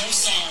am so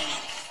sorry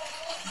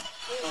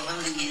for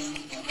hurting you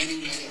in any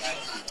way I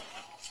could.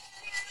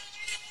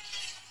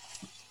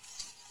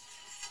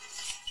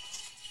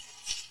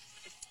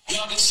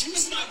 Y'all, but she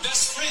was my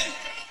best friend.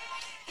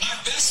 My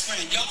best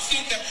friend. Y'all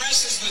think that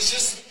Precious was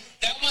just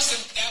that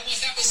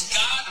was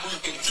God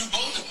working through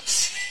both of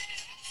us.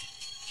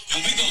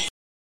 And we gonna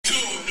do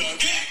it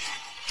again.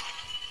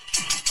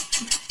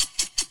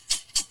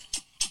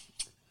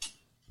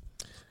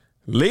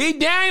 Lee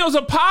Daniels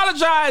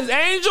apologized.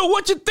 Angel,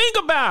 what you think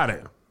about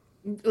it?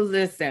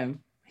 Listen,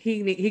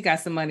 he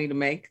got some money to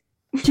make.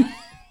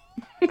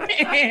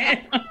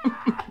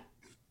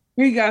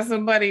 He got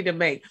some money to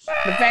make.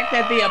 The fact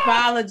that the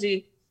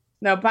apology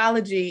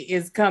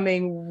is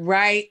coming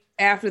right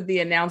after the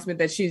announcement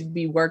that she's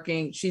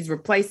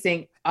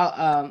replacing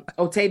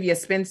Octavia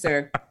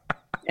Spencer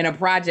in a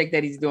project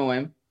that he's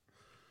doing.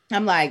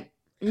 I'm like,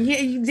 yeah,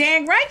 you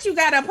dang right, you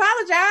gotta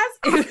apologize.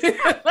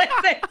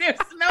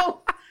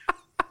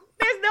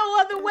 There's no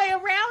other way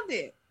around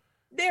it.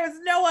 There's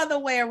no other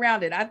way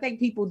around it. I think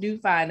people do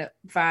find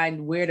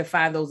where to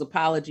find those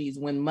apologies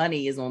when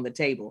money is on the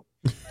table.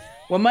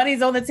 When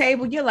money's on the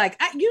table, you're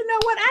like, you know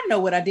what? I know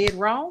what I did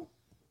wrong.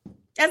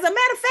 As a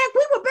matter of fact,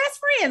 we were best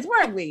friends,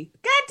 weren't we?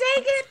 God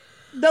dang it.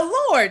 The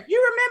Lord,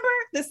 you remember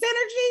the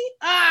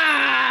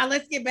synergy?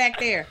 Let's get back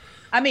there.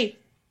 I mean,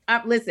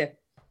 listen,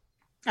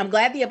 I'm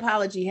glad the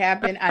apology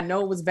happened. I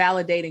know it was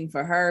validating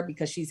for her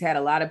because she's had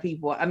a lot of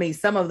people. I mean,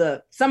 some of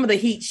the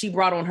heat she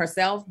brought on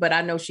herself, but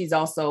I know she's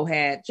also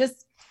had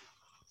just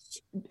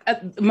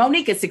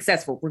Monique is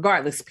successful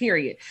regardless,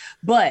 period.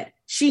 But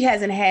she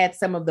hasn't had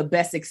some of the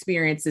best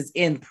experiences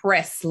in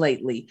press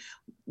lately.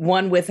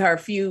 One with her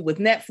feud with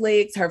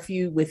Netflix, her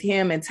feud with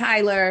him and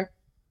Tyler,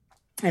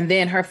 and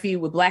then her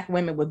feud with Black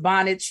women with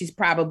bonnets. She's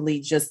probably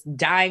just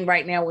dying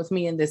right now with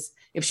me in this.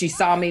 If she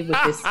saw me with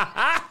this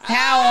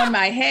towel on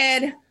my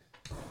head,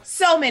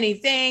 so many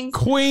things.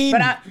 Queen,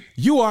 but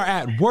you are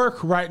at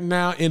work right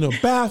now in a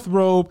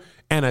bathrobe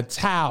and a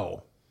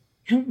towel.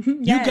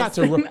 Yes.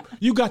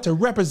 You got to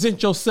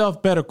represent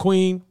yourself better,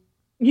 Queen.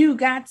 You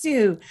got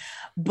to.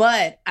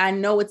 But I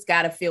know it's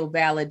got to feel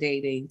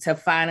validating to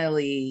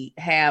finally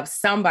have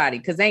somebody,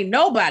 because ain't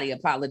nobody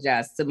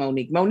apologized to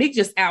Monique. Monique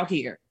just out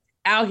here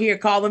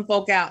calling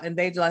folk out, and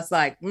they just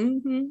like,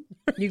 you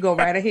go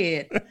right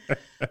ahead.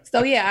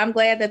 So yeah, I'm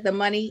glad that the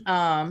money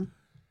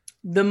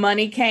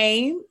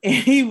came,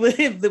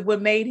 and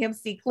what made him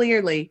see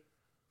clearly,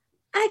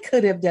 I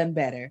could have done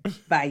better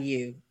by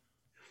you.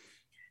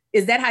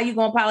 Is that how you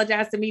gonna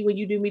apologize to me when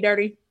you do me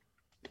dirty?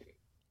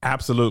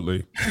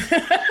 Absolutely.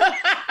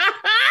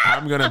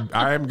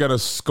 I am gonna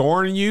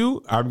scorn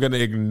you. I'm gonna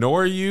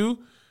ignore you.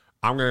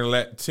 I'm gonna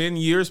let 10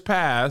 years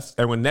pass.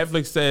 And when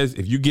Netflix says,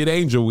 if you get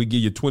Angel, we give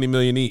you $20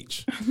 million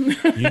each.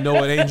 You know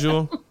what,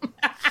 Angel?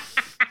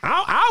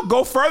 I'll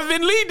go further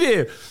than Lee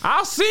did.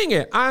 I'll sing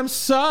it. I'm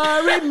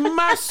sorry,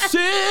 my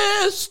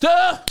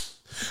sister.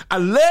 I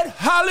let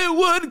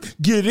Hollywood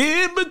get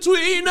in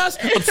between us.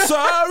 I'm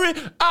sorry,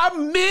 I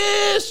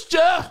missed you.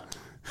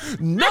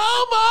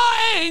 No more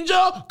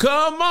Angel.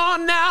 Come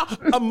on now.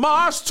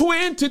 March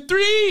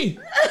 23.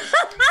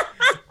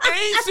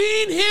 Ain't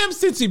seen him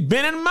since he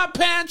been in my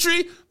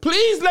pantry.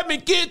 Please let me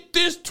get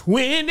this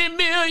 20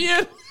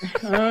 million.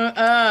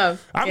 I'm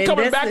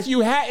coming back to you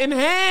hat in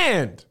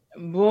hand.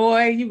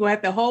 Boy, you gonna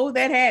have to hold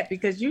that hat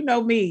because you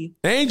know me.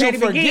 Angel,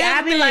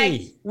 forget me.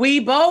 Like,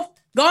 we both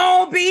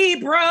gonna be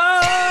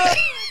broke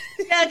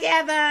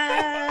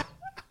together.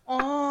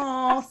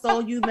 Oh,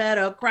 so you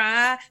better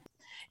cry.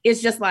 It's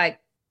just like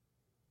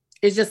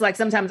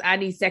sometimes I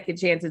need second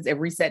chances at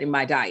resetting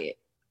my diet.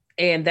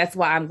 And that's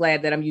why I'm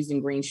glad that I'm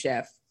using Green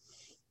Chef.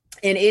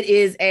 And it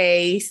is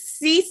a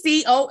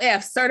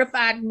CCOF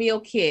certified meal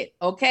kit.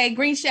 Okay.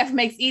 Green Chef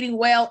makes eating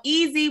well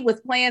easy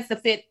with plans to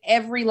fit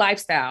every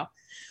lifestyle.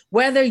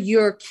 Whether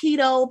you're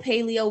keto,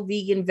 paleo,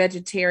 vegan,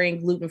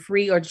 vegetarian,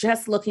 gluten-free, or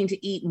just looking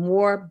to eat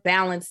more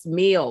balanced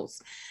meals,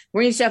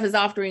 Green Chef is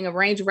offering a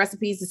range of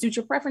recipes to suit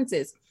your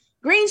preferences.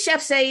 Green Chef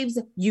saves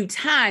you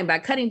time by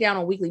cutting down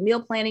on weekly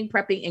meal planning,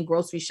 prepping, and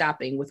grocery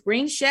shopping. With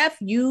Green Chef,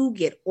 you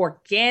get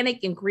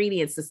organic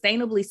ingredients,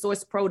 sustainably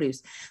sourced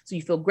produce, so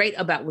you feel great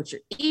about what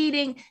you're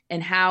eating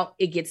and how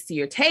it gets to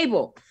your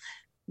table.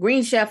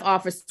 Green Chef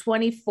offers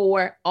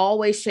 24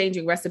 always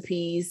changing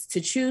recipes to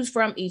choose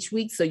from each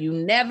week, so you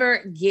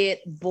never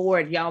get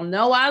bored. Y'all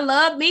know I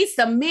love me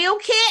some meal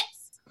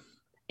kits.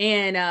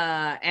 And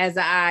as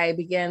I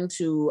began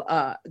to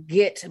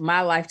get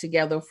my life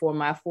together for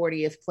my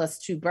 40th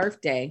 +2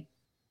 birthday,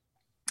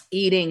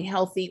 eating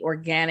healthy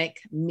organic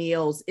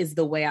meals is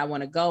the way I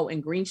want to go.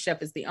 And Green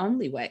Chef is the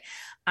only way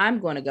I'm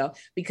going to go,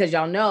 because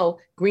y'all know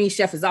Green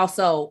Chef is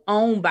also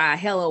owned by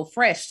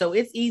HelloFresh. So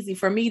it's easy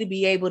for me to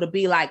be able to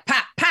be like,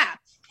 pop, pop,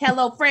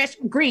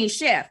 HelloFresh, Green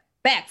Chef,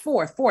 back,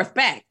 forth,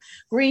 back.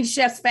 Green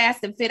Chef's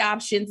fast and fit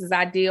options is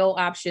ideal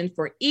option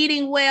for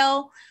eating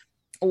well.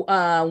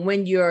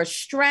 When you're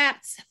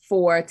strapped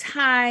for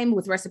time,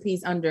 with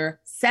recipes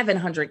under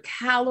 700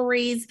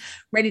 calories,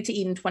 ready to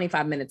eat in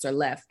 25 minutes or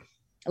less.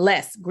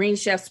 Green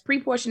Chef's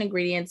pre-portioned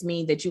ingredients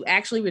mean that you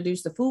actually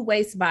reduce the food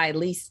waste by at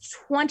least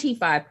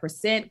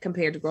 25%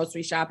 compared to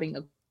grocery shopping,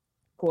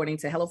 according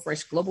to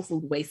HelloFresh Global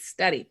Food Waste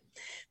Study.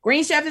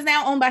 Green Chef is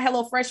now owned by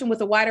HelloFresh, and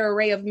with a wider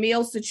array of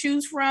meals to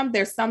choose from,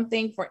 there's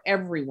something for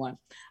everyone.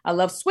 I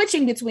love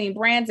switching between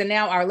brands, and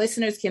now our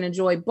listeners can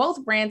enjoy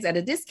both brands at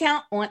a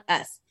discount on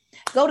us.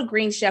 Go to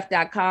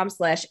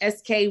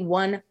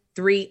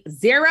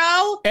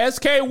greenchef.com/SK130.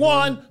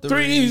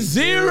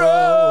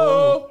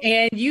 SK130.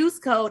 And use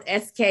code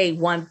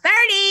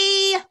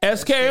SK130.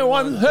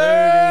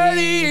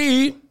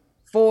 SK130.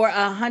 For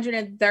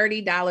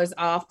 $130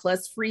 off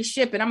plus free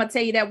shipping. I'm going to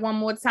tell you that one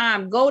more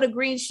time. Go to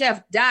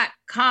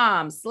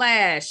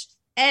greenchef.com/SK130.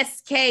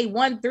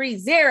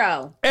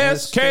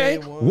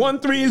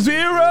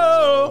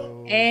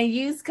 SK130. And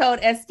use code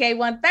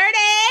SK130.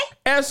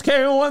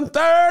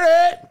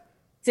 SK130.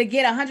 To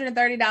get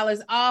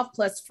 $130 off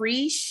plus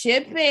free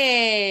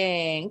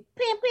shipping.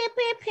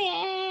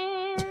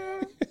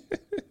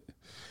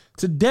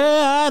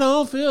 Today I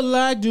don't feel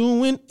like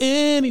doing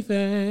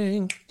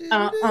anything.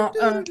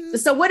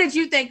 So what did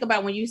you think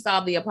about when you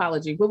saw the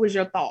apology? What was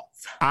your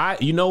thoughts?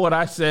 You know what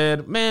I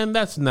said? Man,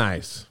 that's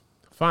nice.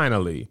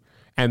 Finally.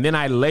 And then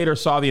I later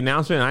saw the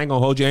announcement. I ain't gonna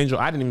hold you, Angel.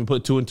 I didn't even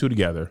put two and two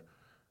together.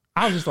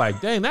 I was just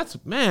like, dang,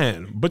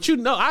 man. But you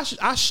know, I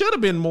should have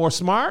been more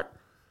smart.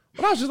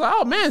 But I was just like,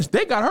 oh man,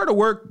 they got her to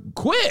work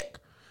quick.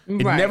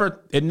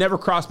 It never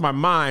crossed my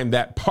mind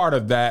that part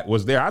of that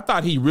was there. I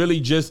thought he really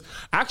just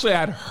actually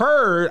I'd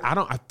heard,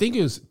 I think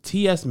it was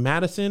T.S.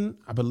 Madison,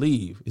 I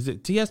believe. Is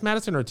it T.S.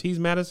 Madison or T.S.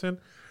 Madison?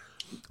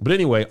 But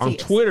anyway, on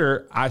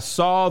Twitter, I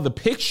saw the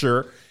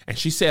picture and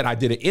she said I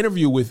did an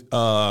interview with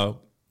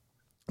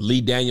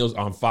Lee Daniels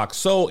on Fox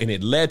Soul and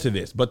it led to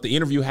this, but the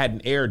interview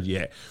hadn't aired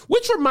yet,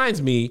 which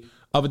reminds me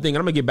of a thing.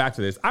 And I'm gonna get back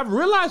to this. I've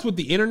realized with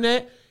the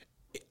internet,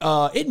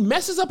 it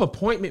messes up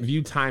appointment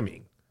view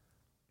timing.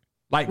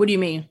 Like, what do you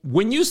mean?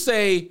 When you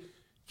say,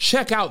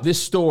 check out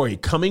this story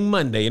coming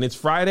Monday and it's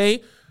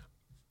Friday,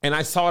 and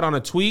I saw it on a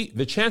tweet,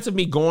 the chance of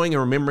me going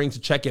and remembering to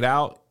check it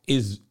out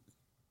is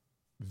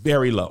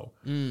very low.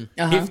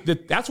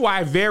 That's why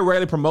I very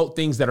rarely promote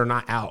things that are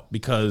not out,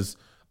 because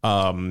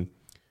I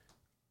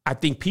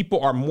think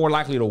people are more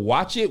likely to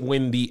watch it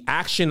when the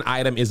action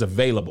item is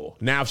available.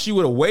 Now, if she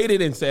would have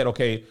waited and said,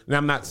 okay, and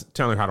I'm not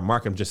telling her how to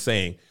market, I'm just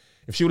saying,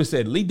 if she would have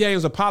said, Lee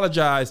Daniels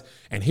apologized,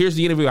 and here's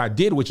the interview I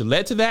did, which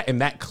led to that,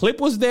 and that clip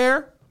was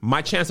there,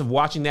 my chance of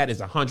watching that is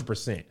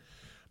 100%.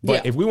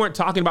 But if we weren't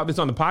talking about this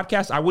on the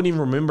podcast, I wouldn't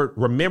even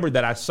remember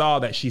that I saw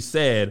that she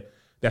said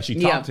that she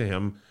talked to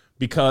him,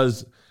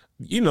 because,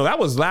 that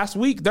was last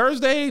week,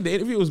 Thursday. The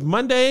interview was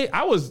Monday.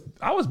 I was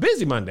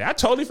busy Monday. I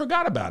totally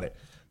forgot about it.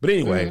 But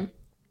anyway,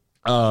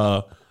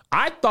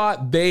 I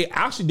thought they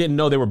actually didn't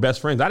know they were best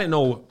friends. I didn't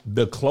know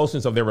the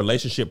closeness of their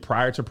relationship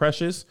prior to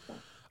Precious.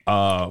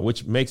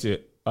 Which makes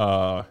it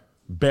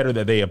better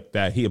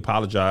that he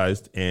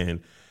apologized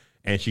and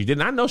she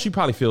didn't. I know she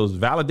probably feels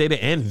validated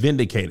and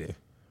vindicated,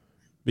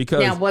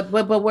 because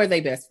but were they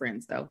best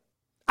friends though?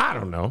 I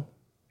don't know.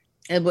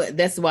 But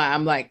that's why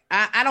I'm like,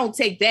 I don't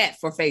take that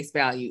for face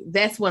value.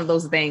 That's one of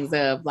those things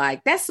of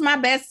like, that's my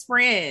best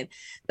friend.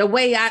 The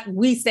way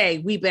we say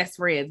we best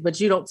friends, but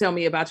you don't tell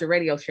me about your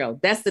radio show.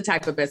 That's the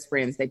type of best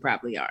friends they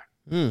probably are.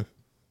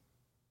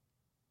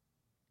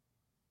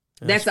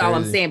 That's all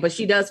I'm saying. But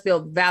she does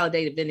feel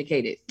validated,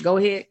 vindicated. Go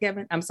ahead,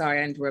 Kevin. I'm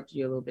sorry I interrupted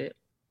you a little bit.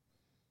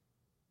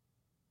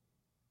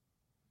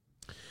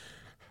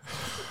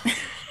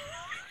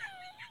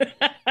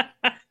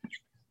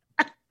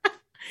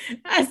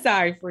 I'm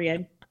sorry,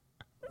 friend.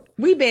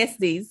 We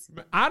besties.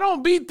 I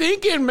don't be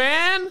thinking,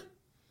 man.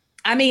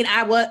 I mean,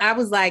 I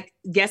was like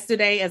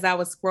yesterday as I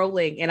was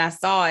scrolling and I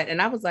saw it and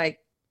I was like,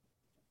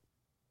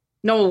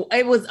 no,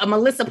 it was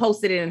Melissa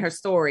posted it in her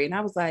story and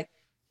I was like,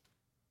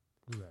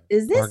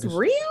 is this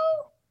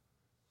real?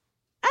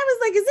 I was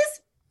like, is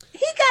this,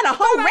 he got a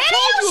whole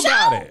radio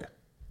show? About it.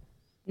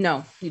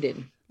 No, you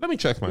didn't. Let me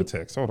check my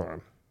text. Hold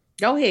on.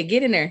 Go ahead.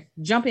 Get in there.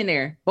 Jump in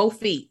there. Both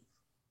feet.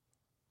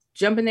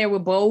 Jump in there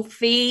with both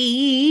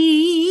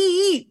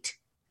feet.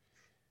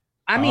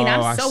 I mean,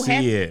 I'm so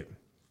happy. It.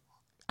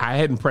 I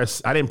didn't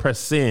press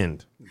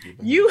send.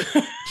 You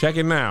check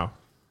it now.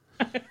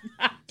 I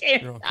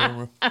can't.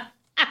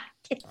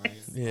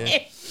 Yeah.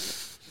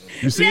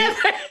 You see it?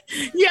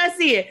 Yeah, I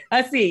see it.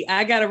 I see.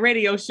 I got a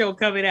radio show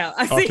coming out.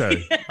 I see.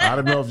 Okay. I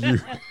don't know if you.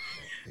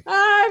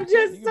 I'm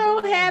just so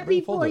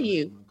happy for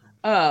you.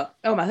 My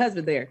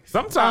husband there.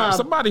 Sometimes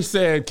somebody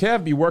said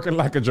Kev be working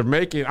like a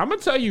Jamaican. I'm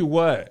gonna tell you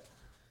what.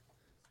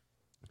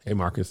 Hey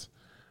Marcus,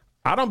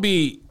 I don't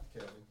be.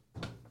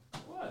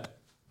 What?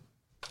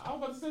 I was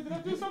about to say, did I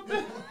do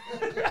something?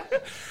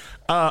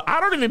 I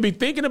don't even be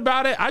thinking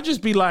about it. I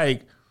just be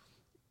like,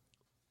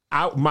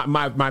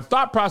 my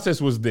thought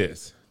process was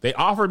this. They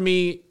offered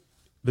me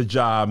the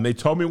job. And they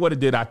told me what it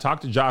did. I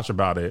talked to Josh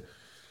about it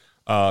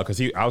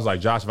because I was like,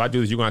 Josh, if I do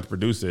this, you're going to have to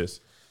produce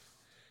this.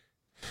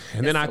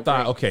 And then I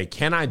thought, okay,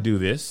 can I do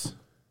this?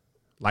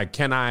 Like,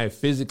 can I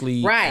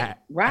physically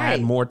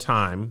add more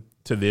time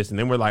to this? And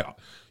then we're like,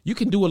 you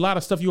can do a lot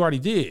of stuff you already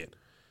did.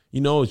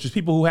 It's just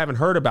people who haven't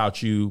heard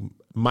about you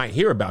might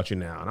hear about you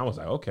now. And I was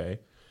like, okay.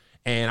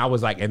 And I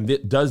was like, and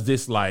does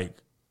this like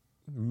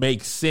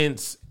make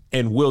sense?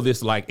 And will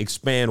this like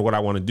expand what I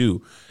want to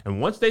do? And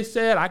once they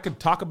said I could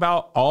talk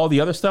about all the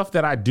other stuff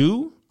that I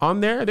do on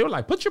there, they were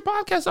like, put your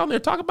podcast on there.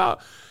 Talk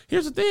about,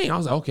 here's the thing. I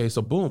was like, okay,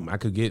 so boom, I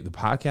could get the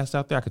podcast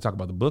out there. I could talk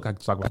about the book. I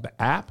could talk about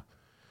the app.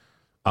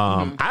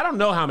 I don't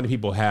know how many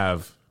people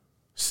have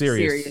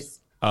Sirius.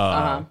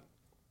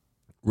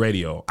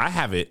 Radio. I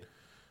have it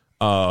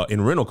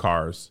in rental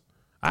cars.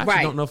 I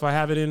actually don't know if I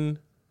have it in.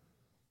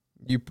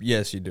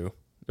 Yes, you do.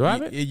 Do I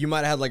have it? You might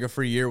have had like a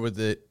free year with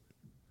it.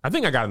 I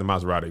think I got it in the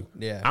Maserati.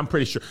 Yeah. I'm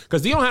pretty sure.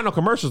 Because you don't have no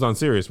commercials on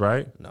Sirius,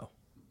 right?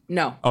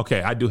 No.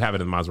 Okay, I do have it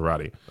in the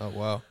Maserati.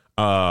 Oh,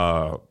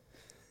 wow.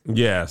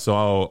 Yeah,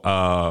 so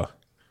I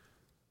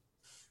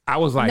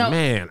was like,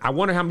 man, I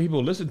wonder how many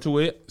people listen to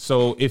it.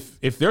 So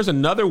if there's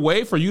another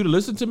way for you to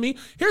listen to me,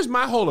 here's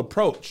my whole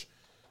approach.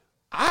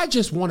 I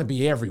just want to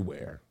be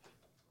everywhere.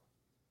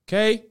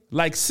 Okay?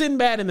 Like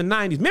Sinbad in the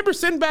 90s. Remember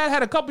Sinbad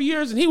had a couple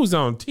years and he was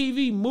on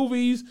TV,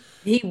 movies.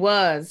 He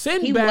was.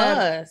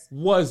 Sinbad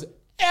was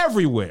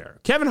everywhere.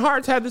 Kevin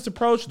Hart's had this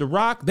approach. The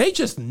Rock, they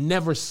just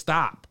never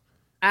stop.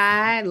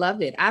 I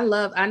love it. I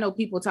know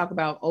people talk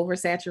about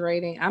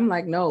oversaturating. I'm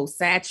like, no,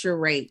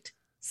 saturate.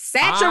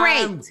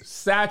 I'm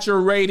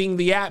saturating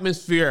the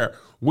atmosphere.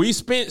 We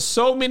spent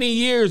so many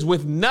years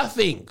with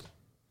nothing.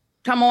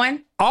 Come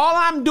on. All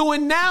I'm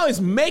doing now is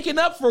making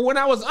up for when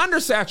I was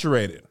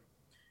undersaturated.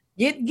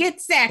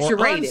 Get saturated.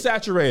 Or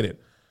unsaturated.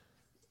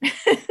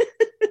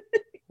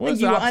 What is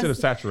the opposite of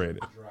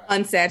saturated?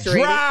 Unsaturated.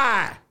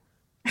 Dry.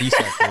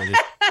 Desaturated.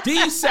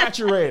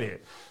 Desaturated.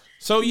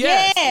 So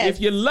yes, if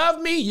you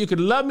love me, you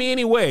can love me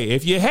anyway.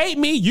 If you hate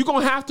me, you're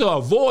going to have to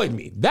avoid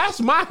me.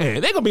 That's my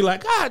hand. They're going to be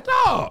like, God,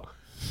 dog.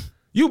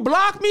 You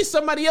blocked me,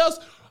 somebody else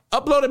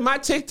uploaded my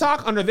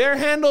TikTok under their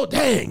handle.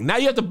 Dang, now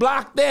you have to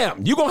block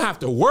them. You're going to have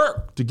to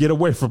work to get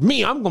away from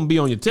me. I'm going to be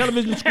on your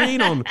television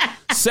screen, on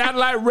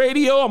satellite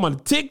radio, I'm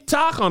on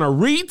TikTok, on a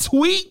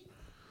retweet,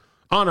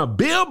 on a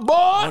billboard.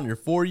 On your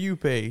For You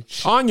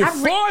page. On your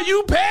For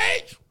You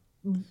page.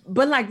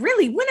 But like,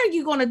 really, when are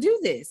you going to do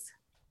this?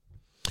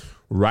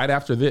 Right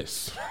after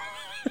this.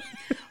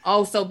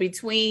 Oh, so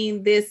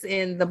between this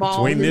and the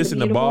bald, between this and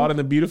the bald and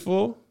the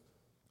beautiful,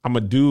 I'm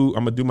gonna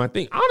do my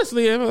thing.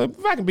 Honestly,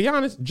 if I can be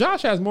honest,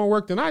 Josh has more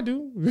work than I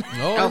do.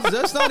 No,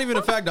 that's not even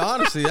a fact of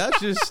honesty. That's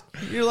just,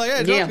 you're like,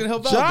 hey, Josh's gonna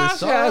help out. Josh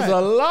has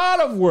a lot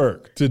of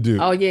work to do.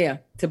 Oh yeah,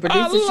 to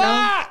produce the show.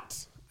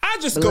 Lot. I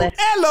just go,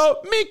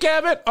 hello, me,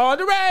 Kevin, on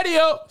the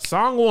radio.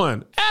 Song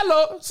 1.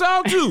 Hello,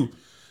 song 2.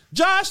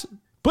 Josh,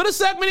 put a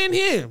segment in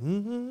here.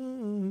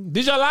 Mm-hmm.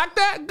 Did y'all like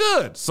that?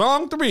 Good.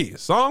 Song 3.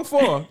 Song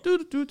 4.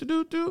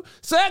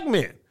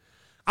 Segment.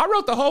 I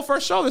wrote the whole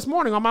first show this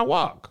morning on my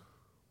walk.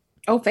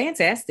 Oh,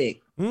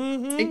 fantastic.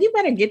 Mm-hmm. You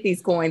better get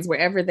these coins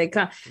wherever they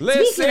come.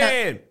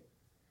 Listen.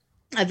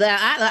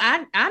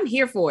 I'm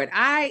here for it.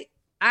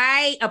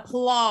 I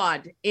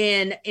applaud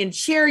and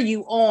cheer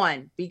you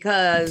on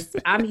because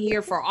I'm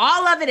here for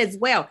all of it as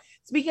well.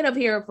 Speaking of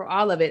here for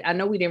all of it, I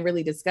know we didn't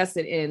really discuss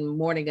it in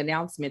morning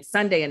announcements,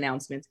 Sunday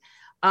announcements.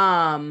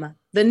 The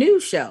new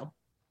show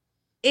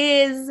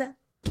is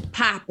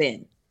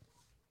Poppin.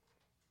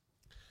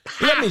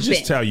 Let me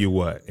just tell you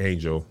what,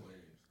 Angel.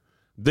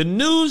 The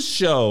news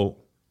show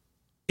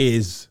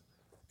is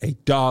a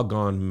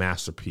doggone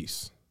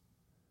masterpiece.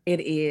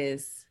 It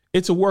is.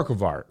 It's a work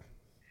of art.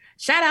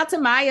 Shout out to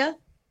Maya.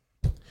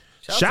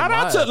 Shout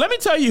out to, let me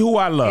tell you who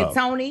I love. And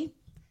Tony.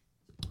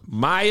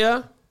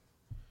 Maya,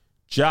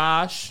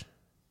 Josh,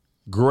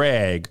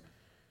 Greg,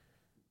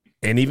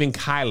 and even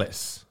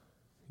Kylis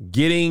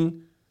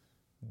getting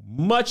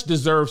much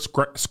deserved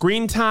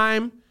screen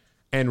time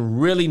and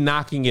really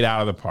knocking it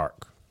out of the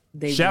park.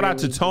 Shout out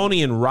to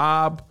Tony and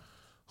Rob,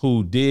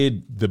 who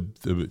did the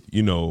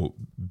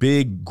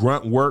big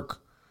grunt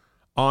work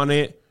on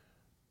it.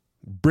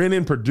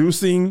 Brennan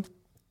producing.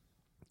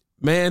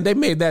 Man, they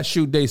made that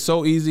shoot day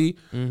so easy.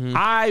 Mm-hmm.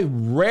 I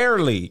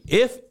rarely,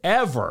 if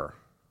ever,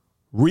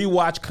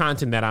 rewatch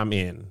content that I'm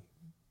in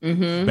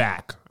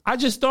back. I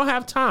just don't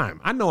have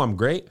time. I know I'm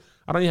great.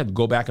 I don't even have to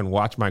go back and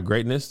watch my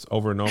greatness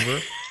over and over.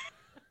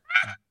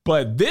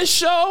 But this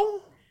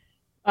show,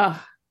 I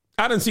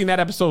done seen that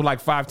episode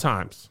like 5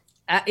 times.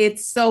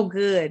 It's so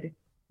good.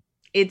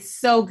 It's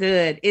so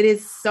good. It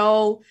is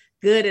so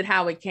good at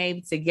how it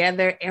came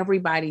together.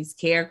 Everybody's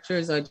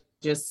characters are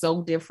just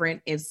so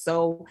different. It's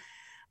so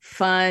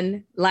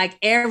fun. Like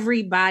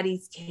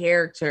everybody's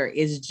character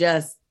is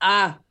just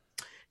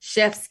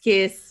chef's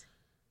kiss.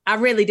 I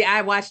really did.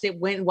 I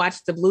went and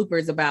watched the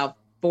bloopers about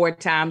 4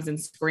 times and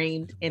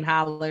screamed and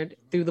hollered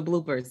through the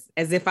bloopers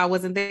as if I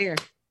wasn't there.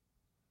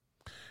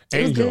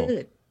 Angel, it was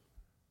good.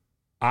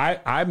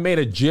 I made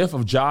a GIF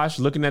of Josh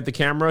looking at the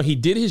camera. He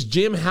did his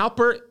Jim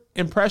Halpert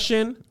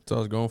impression. That's what I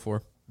was going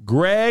for.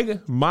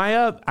 Greg,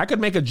 Maya, I could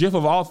make a GIF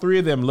of all 3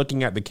 of them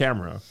looking at the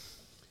camera.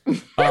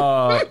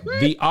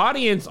 The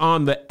audience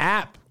on the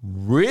app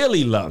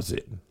really loves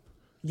it.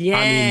 Yes.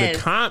 I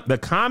mean, the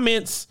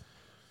comments,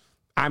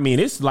 I mean,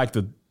 it's like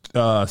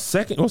the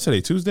second, what's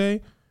today,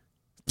 Tuesday?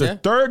 The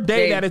third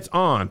day that it's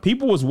on.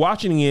 People was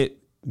watching it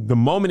the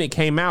moment it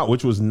came out,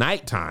 which was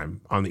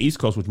nighttime on the East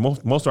Coast, which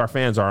most of our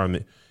fans are on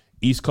the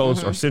East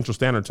Coast or Central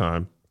Standard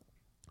Time.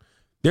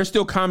 They're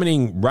still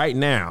commenting right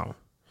now.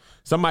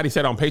 Somebody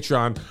said on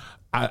Patreon,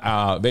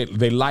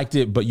 they liked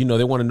it, but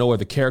they want to know where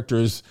the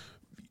characters'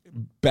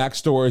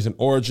 backstories and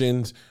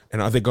origins, and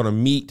are they going to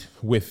meet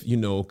with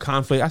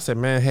conflict? I said,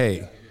 man,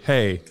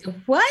 hey,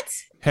 what?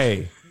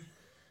 Hey,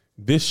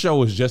 this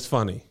show is just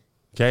funny.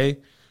 Okay,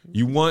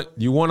 you want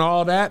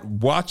all that?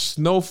 Watch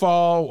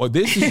Snowfall, or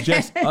this is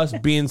just us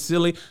being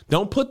silly.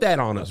 Don't put that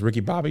on us, Ricky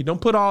Bobby.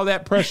 Don't put all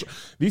that pressure.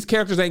 These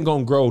characters ain't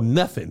gonna grow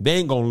nothing. They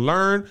ain't gonna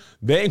learn.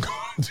 They ain't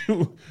gonna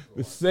do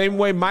the same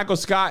way Michael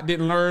Scott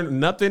didn't learn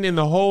nothing in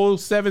the whole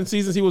 7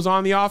 seasons he was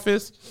on The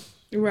Office.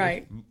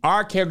 Right.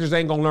 Our characters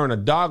ain't gonna learn a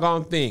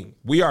doggone thing.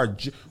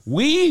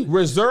 We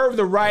reserve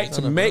the right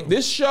to make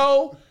this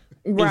show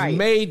is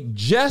made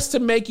just to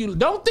make you.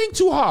 Don't think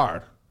too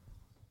hard.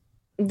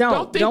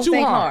 Don't think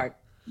too hard.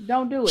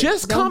 Don't do it.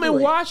 Just come and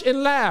watch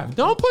and laugh.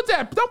 Don't put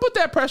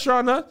that pressure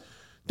on us.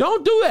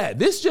 Don't do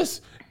that.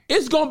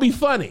 It's gonna be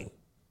funny.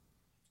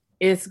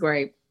 It's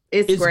great.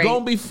 It's great.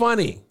 Gonna be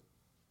funny.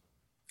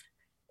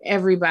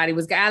 Everybody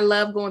was. I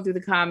love going through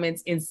the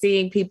comments and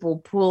seeing people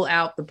pull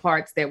out the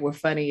parts that were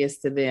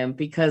funniest to them,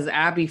 because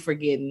I'll be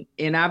forgetting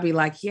and I'll be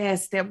like,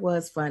 yes, that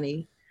was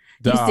funny.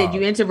 You said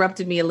you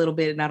interrupted me a little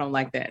bit and I don't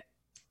like that.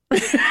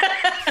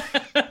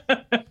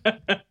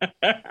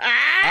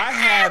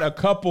 had a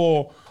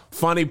couple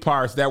funny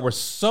parts that were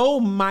so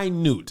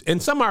minute,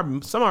 and some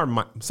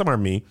are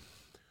me.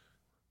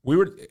 We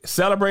were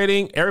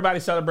celebrating, everybody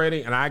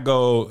celebrating, and I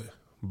go,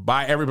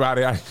 bye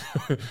everybody.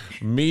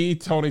 Me,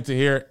 Tony,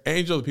 Tahir,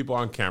 Angel, the people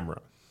on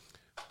camera.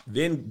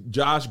 Then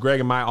Josh, Greg,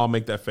 and I all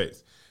make that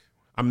face.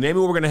 I'm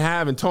naming what we're gonna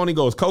have, and Tony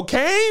goes,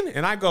 cocaine,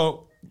 and I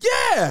go,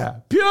 yeah,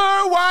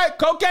 pure white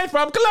cocaine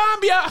from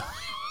Colombia.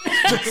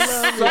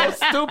 So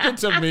stupid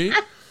to me,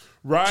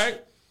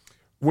 right?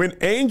 When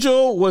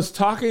Angel was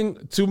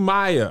talking to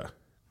Maya,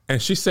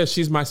 and she said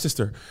she's my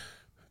sister,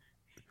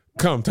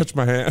 come touch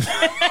my hand.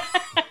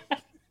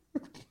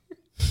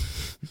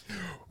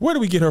 Where do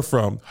we get her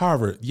from?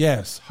 Harvard.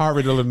 Yes,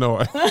 Harvard,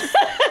 Illinois.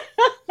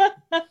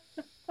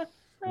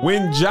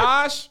 When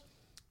Josh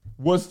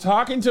was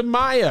talking to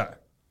Maya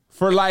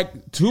for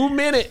like 2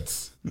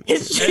 minutes,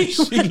 and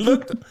she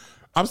looked,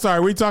 I'm sorry,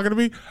 were you talking to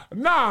me?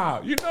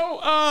 Nah,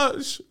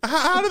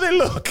 how do they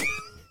look?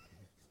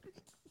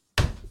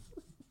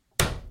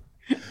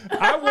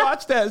 I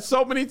watched that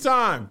so many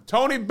times.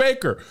 Tony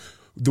Baker,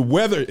 the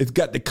weather, it's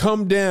got to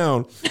come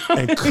down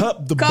and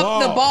cup the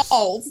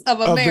balls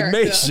of America. Of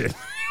the nation.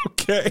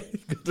 Okay?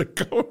 To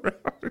go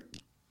around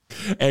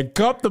and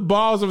cup the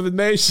balls of the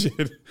nation.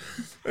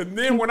 And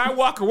then when I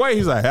walk away,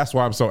 he's like, that's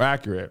why I'm so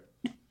accurate.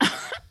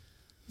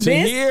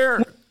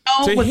 Tahir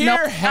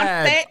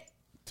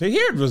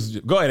was,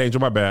 go ahead, Angel,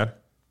 my bad.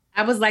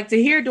 I was like,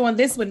 Tahir doing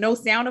this with no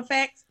sound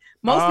effects.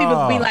 Most people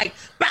would be like,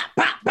 bop,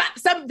 bop, bop.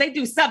 They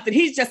do something.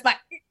 He's just like,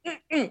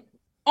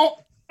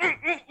 I'll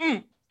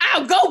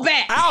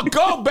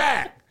go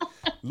back.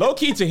 Low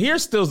key, Tahir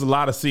steals a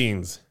lot of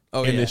scenes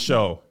in this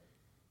show.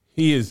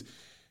 He is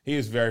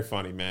very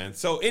funny, man.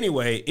 So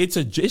anyway, it's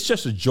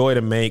just a joy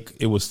to make.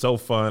 It was so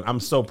fun. I'm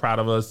so proud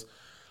of us.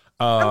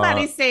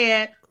 Somebody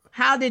said,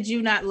 how did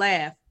you not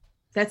laugh?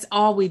 That's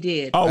all we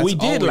did. Oh, we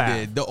did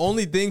laugh. The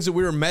only things that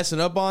we were messing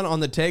up on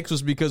the takes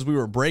was because we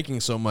were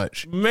breaking so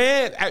much.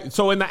 Man,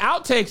 so in the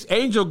outtakes,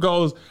 Angel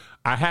goes,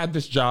 I had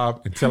this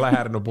job until I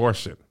had an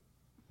abortion.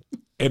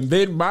 And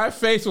then my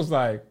face was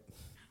like,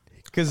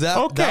 because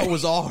that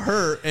was all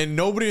her, and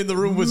nobody in the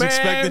room was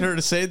expecting her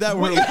to say that.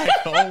 We're like,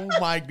 oh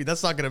my,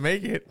 that's not going to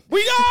make it.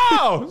 We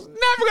go, never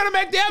going to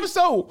make the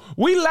episode.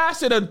 We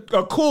lasted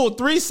a cool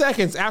 3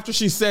 seconds after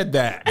she said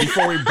that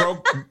before we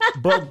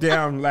broke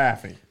down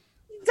laughing.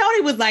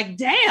 Tony was like,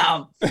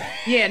 damn.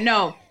 Yeah,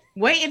 no,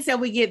 wait until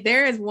we get,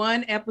 there is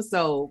one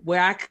episode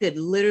where I could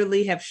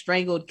literally have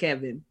strangled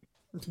Kevin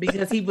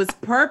because he was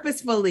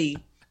purposefully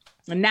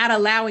not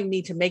allowing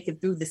me to make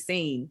it through the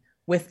scene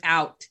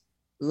without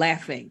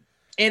laughing.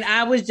 And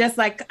I was just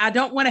like, I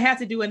don't want to have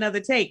to do another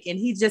take. And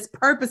he just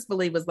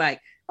purposefully was like,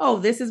 oh,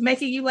 this is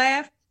making you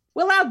laugh?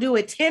 Well, I'll do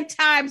it 10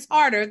 times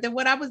harder than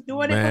what I was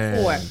doing it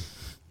before.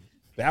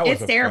 That was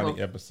terrible.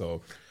 Funny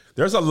episode.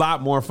 There's a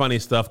lot more funny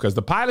stuff because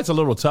the pilot's a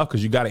little tough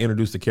because you got to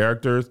introduce the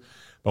characters.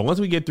 But once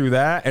we get through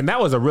that, and that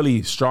was a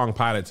really strong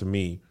pilot to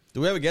me.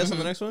 Do we have a guess on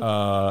the next one?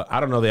 I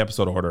don't know the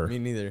episode order. Me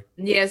neither.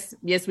 Yes,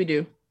 we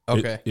do.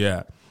 Okay.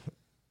 Yeah.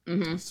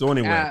 Mm-hmm. So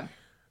anyway,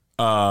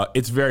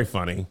 it's very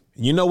funny.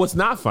 You know what's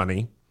not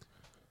funny?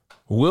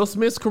 Will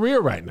Smith's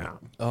career right now.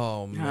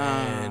 Oh,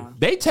 man.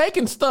 They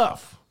taking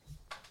stuff.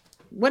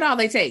 What all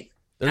they take?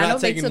 They're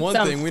not taking one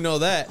thing. We know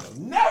that.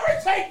 Never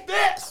take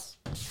this.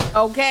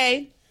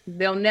 Okay.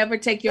 They'll never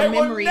take your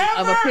memory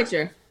of a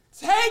picture.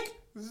 Take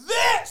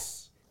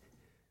this.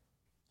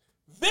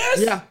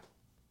 This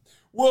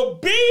will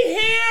be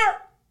here.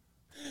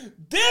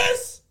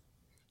 This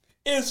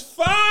is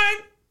fine.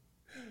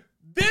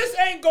 This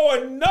ain't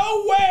going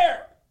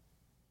nowhere.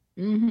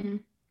 Mm-hmm.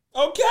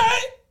 Okay?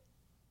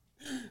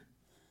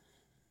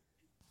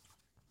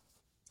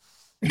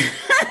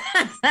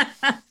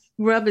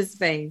 Rub his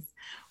face.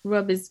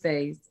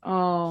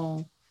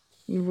 Oh,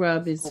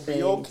 rub his face.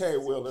 Be okay,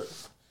 Willard.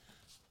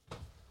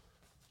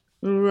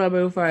 Rub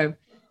his face.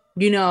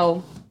 You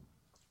know,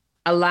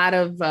 a lot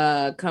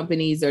of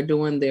companies are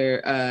doing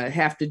their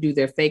have to do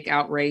their fake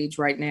outrage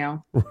right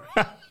now.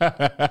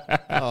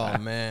 Oh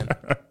man.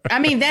 I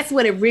mean, that's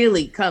what it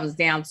really comes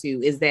down to,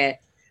 is that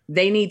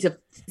they need to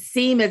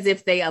seem as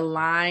if they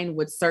align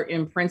with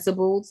certain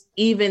principles,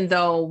 even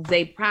though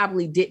they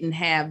probably didn't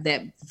have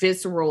that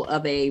visceral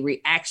of a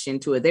reaction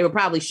to it. They were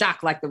probably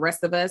shocked like the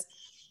rest of us.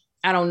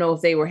 I don't know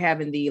if they were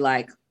having the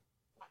like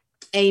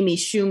Amy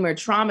Schumer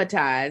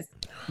traumatized,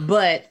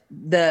 but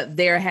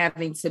they're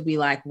having to be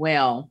like,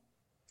 well,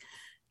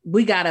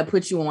 we got to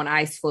put you on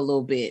ice for a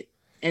little bit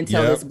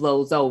until this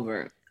blows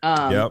over.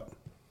 But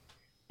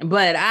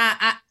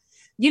I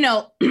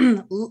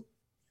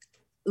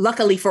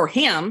luckily for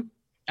him,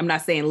 I'm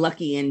not saying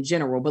lucky in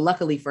general, but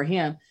luckily for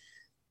him,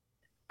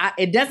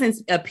 it doesn't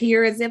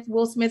appear as if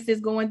Will Smith is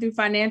going through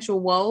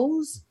financial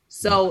woes.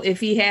 So if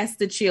he has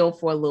to chill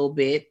for a little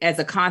bit as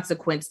a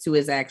consequence to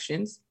his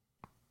actions,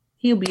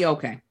 he'll be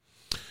okay.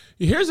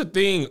 Here's the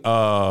thing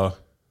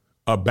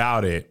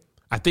about it.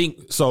 I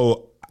think,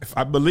 so if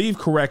I believe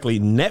correctly,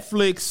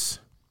 Netflix,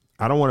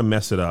 I don't want to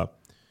mess it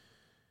up.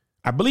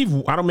 I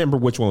don't remember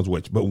which one was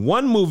which, but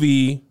one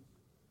movie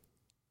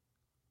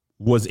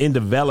was in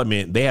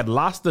development. They had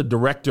lost the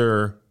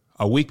director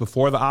a week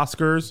before the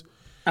Oscars.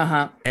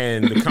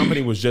 And the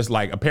company was just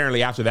like,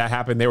 apparently after that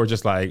happened, they were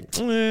just like,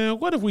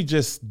 what if we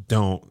just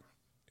don't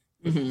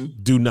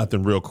do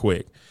nothing real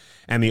quick?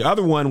 And the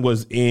other one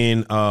was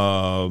in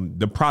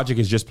the project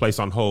is just placed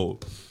on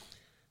hold.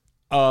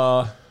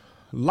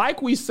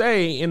 Like we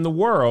say in the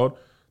world,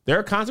 there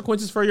are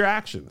consequences for your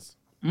actions.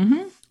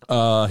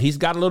 He's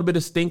got a little bit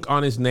of stink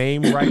on his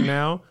name right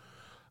now.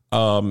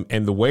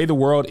 And the way the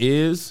world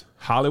is,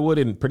 Hollywood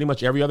and pretty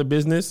much every other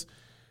business,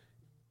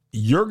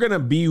 you're going to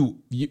be,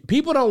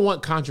 people don't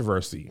want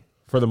controversy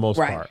for the most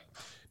part.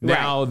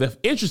 Now, the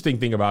interesting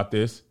thing about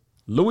this,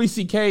 Louis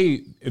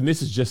C.K., and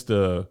this is just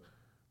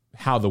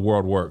how the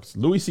world works.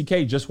 Louis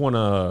C.K. just won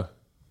a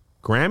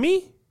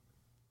Grammy.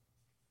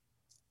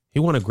 He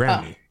won a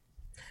Grammy.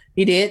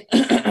 He did.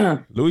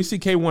 Louis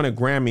C.K. won a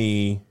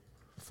Grammy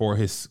for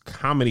his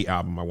comedy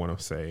album, I want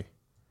to say.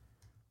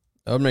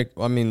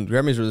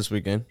 Grammys were this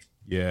weekend.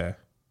 Yeah.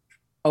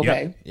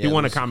 Okay. Yep. He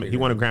won a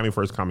Grammy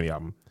for his comedy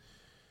album.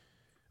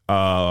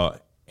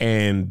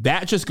 And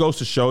that just goes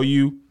to show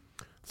you,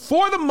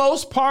 for the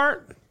most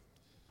part,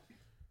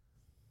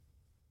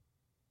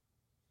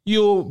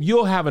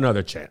 you'll have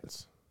another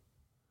chance.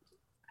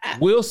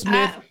 Will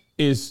Smith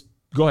is.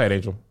 Go ahead,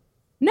 Angel.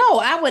 No,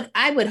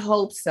 I would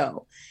hope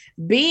so.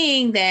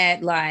 Being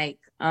that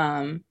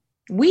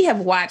we have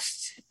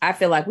watched, I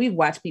feel like we've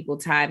watched people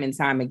time and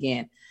time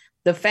again.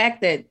 The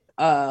fact that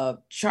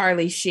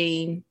Charlie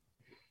Sheen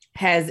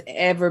has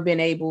ever been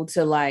able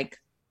to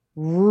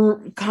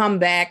come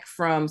back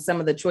from some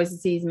of the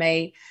choices he's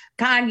made.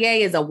 Kanye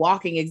is a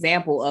walking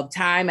example of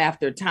time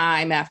after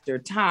time after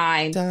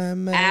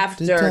time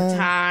after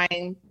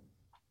time.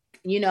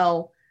 You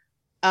know,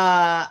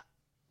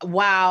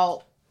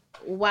 while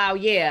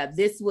yeah,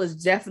 this was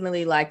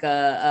definitely like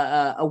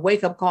a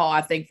wake up call,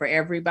 I think, for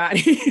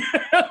everybody.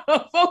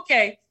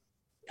 Okay.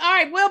 All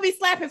right, we'll be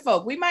slapping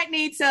folk. We might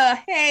need to,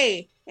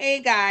 hey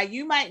guy,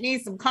 you might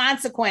need some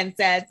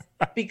consequences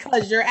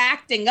because you're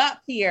acting up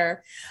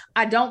here.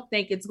 I don't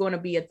think it's going to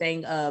be a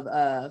thing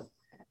of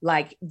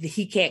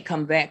he can't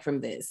come back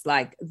from this.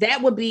 Like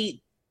that would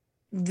be,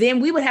 then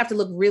we would have to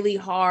look really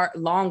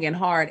long and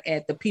hard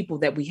at the people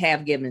that we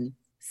have given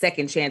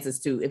second chances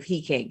to if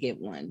he can't get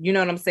one. You know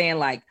what I'm saying?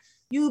 Like,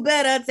 you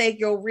better take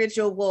your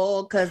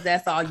ritual because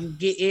that's all you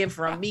get in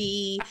from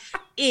me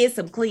is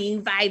some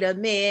clean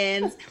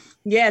vitamins.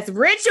 Yes,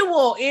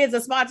 Ritual is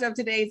a sponsor of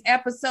today's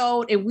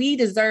episode, and we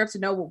deserve to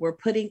know what we're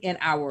putting in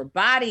our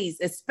bodies,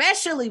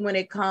 especially when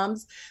it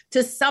comes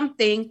to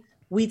something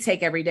we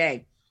take every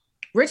day.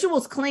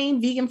 Ritual's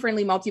clean,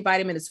 vegan-friendly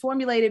multivitamin is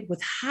formulated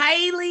with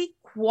high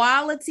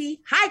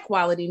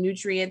quality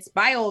nutrients,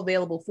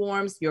 bioavailable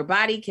forms your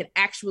body can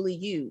actually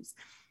use.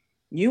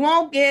 You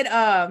won't get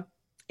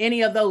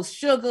any of those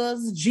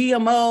sugars,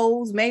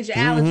 GMOs, major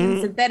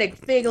allergens, synthetic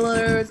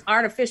fillers,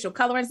 artificial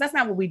colorants. That's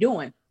not what we're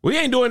doing. We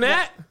ain't doing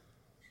that.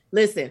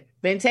 Listen,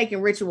 been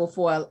taking Ritual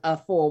for a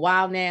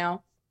while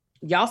now.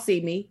 Y'all see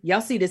me.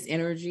 Y'all see this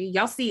energy.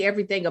 Y'all see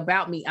everything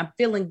about me. I'm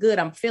feeling good.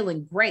 I'm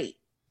feeling great.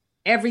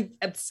 Every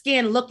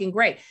skin looking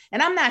great.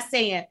 And I'm not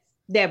saying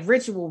that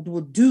Ritual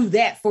will do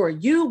that for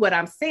you. What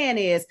I'm saying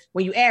is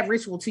when you add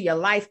Ritual to your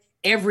life,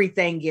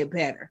 everything get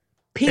better.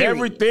 Period.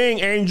 Everything,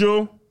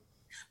 Angel.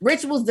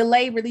 Ritual's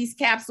delayed release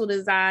capsule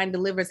design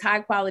delivers high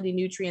quality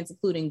nutrients,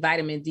 including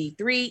vitamin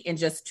D3 in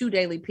just 2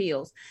 daily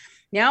pills.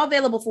 Now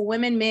available for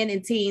women, men,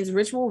 and teens,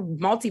 Ritual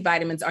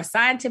multivitamins are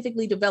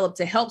scientifically developed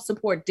to help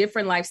support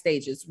different life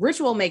stages.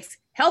 Ritual makes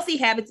healthy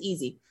habits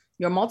easy.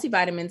 Your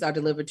multivitamins are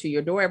delivered to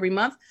your door every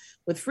month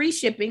with free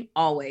shipping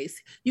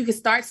always. You can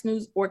start,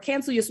 snooze, or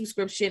cancel your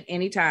subscription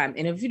anytime.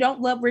 And if you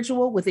don't love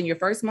Ritual within your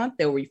first month,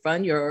 they'll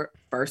refund your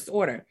first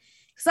order.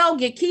 So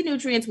get key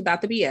nutrients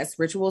without the BS.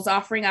 Ritual is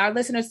offering our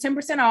listeners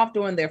 10% off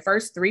during their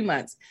first 3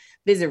 months.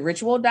 Visit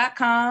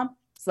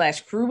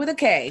ritual.com/crew with a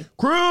K.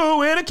 Crew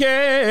with a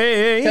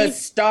K. To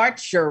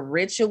start your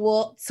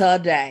ritual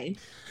today.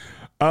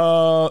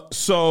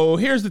 So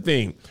here's the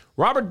thing.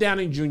 Robert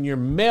Downey Jr.,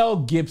 Mel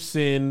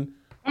Gibson.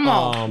 Come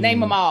on, name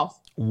them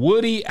all.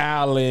 Woody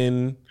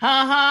Allen.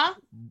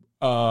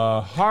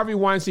 Harvey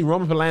Weinstein,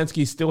 Roman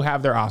Polanski still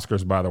have their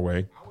Oscars, by the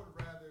way. I would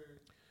rather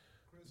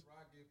Chris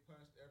Rock get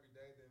punched every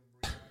day than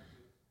Rihanna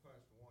get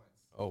punched once.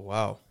 Oh,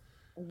 wow.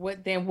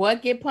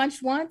 What get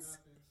punched once?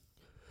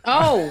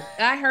 Oh,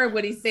 I heard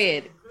what he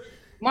said.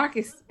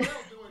 Marcus,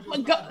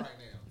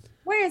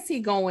 where is he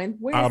going?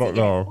 I don't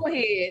know. Go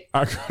ahead.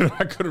 I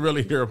couldn't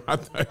really hear him.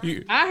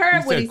 I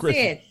heard what he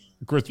said.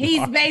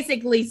 He's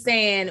basically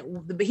saying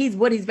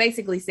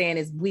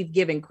is we've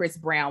given Chris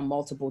Brown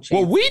multiple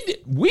chances. Well,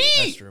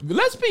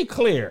 let's be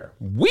clear.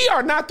 We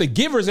are not the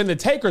givers and the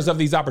takers of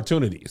these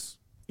opportunities.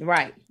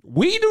 Right.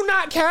 We do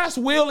not cast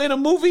Will in a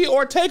movie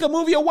or take a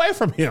movie away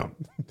from him.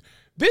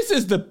 This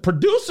is the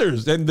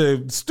producers and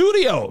the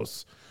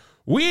studios.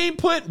 We ain't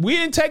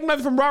take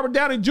nothing from Robert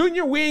Downey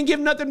Jr. We ain't give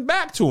nothing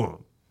back to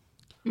him.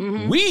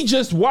 Mm-hmm. We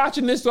just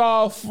watching this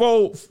all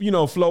flow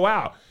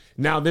out.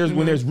 Now,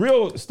 when there's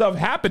real stuff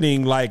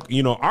happening, like,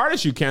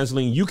 artists you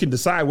canceling, you can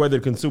decide whether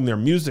to consume their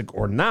music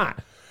or not.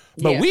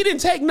 But we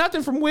didn't take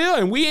nothing from Will,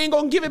 and we ain't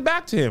gonna give it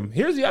back to him.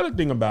 Here's the other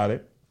thing about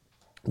it.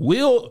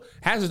 Will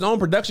has his own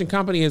production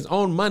company, his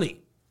own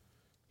money.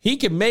 He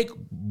can make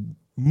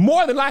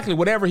more than likely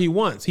whatever he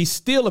wants. He's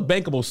still a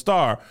bankable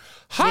star.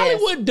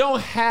 Hollywood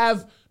don't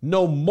have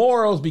no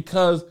morals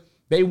because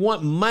they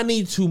want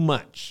money too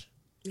much.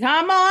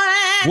 Come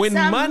on, when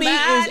somebody. money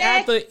is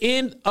at the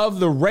end of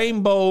the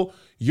rainbow,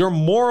 your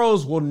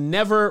morals will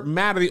never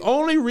matter. The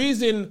only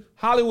reason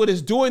Hollywood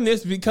is doing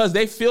this is because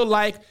they feel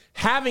like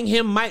having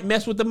him might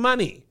mess with the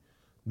money.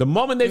 The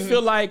moment they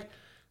feel like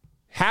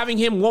having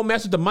him won't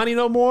mess with the money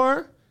no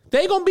more,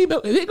 they're gonna be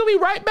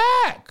right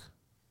back.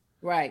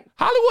 Right.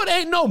 Hollywood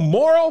ain't no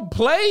moral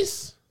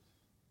place.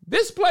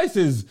 This place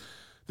is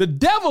the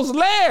devil's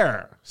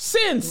lair.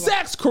 Sin,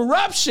 sex,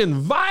 corruption,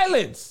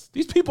 violence.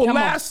 These people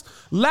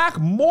lack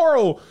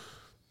moral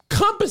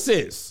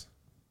compasses.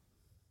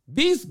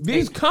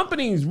 These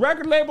companies,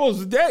 record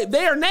labels, they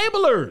are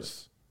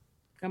enablers.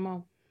 Come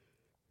on.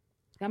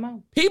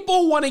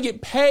 People want to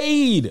get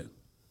paid.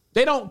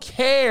 They don't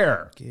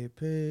care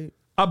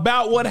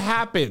about what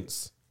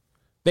happens.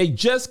 They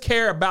just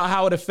care about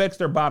how it affects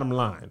their bottom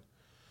line.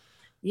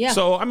 Yeah.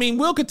 So, I mean,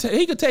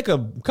 he could take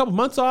a couple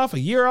months off, a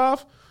year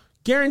off.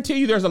 Guarantee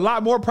you there's a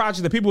lot more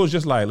projects that people was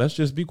just like, let's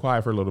just be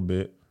quiet for a little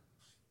bit.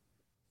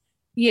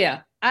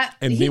 Yeah.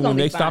 And then when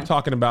they stop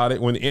talking about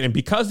it, and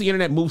because the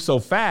internet moves so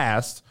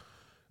fast,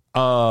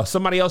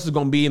 somebody else is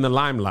going to be in the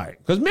limelight.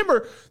 Because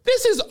remember,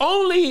 this is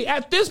only,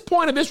 at this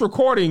point of this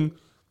recording,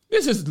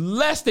 this is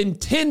less than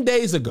 10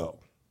 days ago.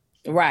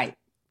 Right.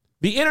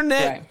 The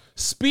internet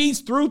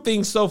speeds through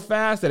things so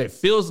fast that it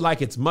feels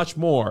like it's much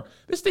more.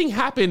 This thing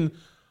happened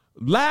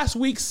last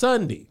week,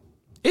 Sunday.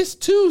 It's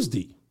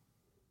Tuesday.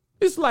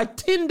 It's like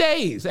 10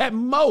 days at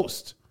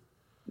most.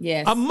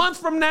 Yes. A month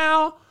from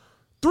now,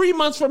 3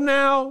 months from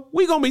now,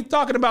 we're going to be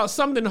talking about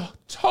something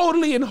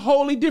totally and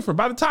wholly different.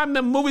 By the time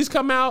the movies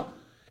come out,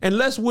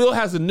 unless Will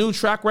has a new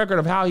track record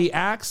of how he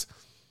acts,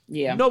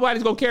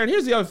 nobody's going to care. And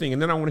here's the other thing,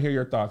 and then I want to hear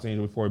your thoughts,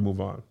 Angel, before we move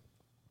on.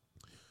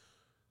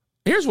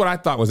 Here's what I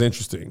thought was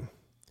interesting.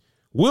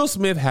 Will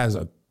Smith has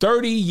a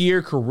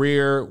 30-year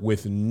career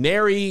with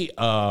nary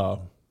a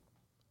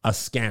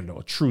scandal,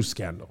 a true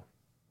scandal,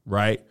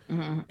 right?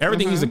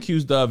 Everything he's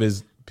accused of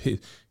is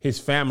his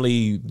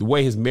family, the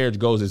way his marriage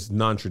goes is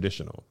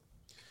non-traditional.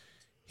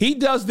 He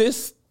does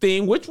this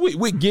thing, which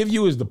we give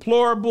you is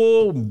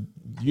deplorable,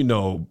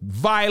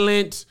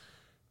 violent,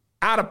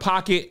 out of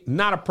pocket,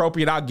 not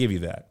appropriate. I'll give you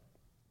that.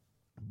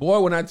 Boy,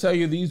 when I tell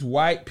you these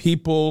white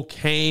people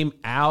came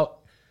out,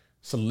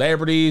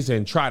 celebrities,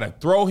 and try to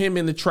throw him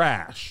in the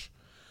trash.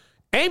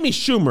 Amy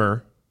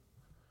Schumer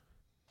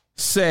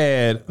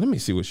said, let me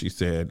see what she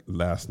said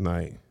last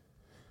night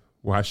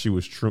while she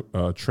was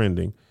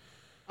trending.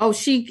 Oh,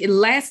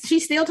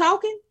 she's still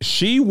talking?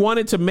 She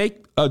wanted to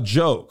make a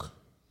joke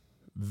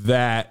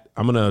that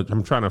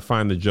I'm trying to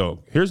find the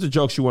joke. Here's the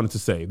joke she wanted to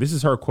say. This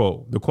is her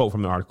quote, the quote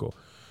from the article.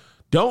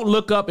 Don't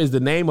Look Up is the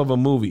name of a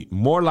movie.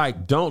 More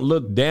like Don't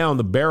Look Down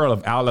the Barrel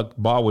of Alec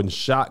Baldwin's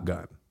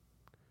Shotgun.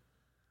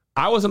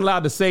 I wasn't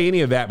allowed to say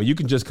any of that, but you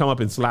can just come up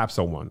and slap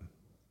someone.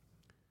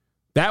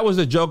 That was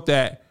a joke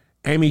that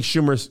Amy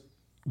Schumer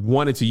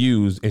wanted to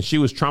use, and she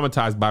was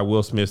traumatized by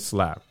Will Smith's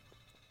slap.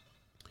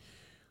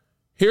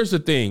 Here's the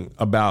thing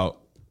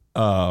about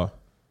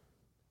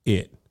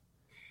it.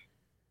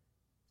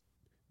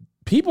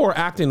 People are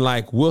acting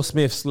like Will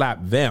Smith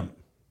slapped them.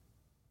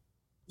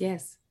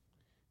 Yes.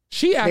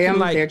 She acting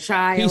like their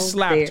child, he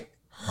slapped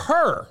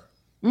her.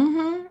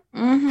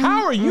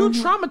 How are you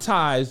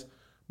traumatized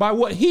by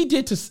what he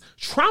did to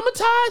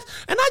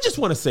traumatize? And I just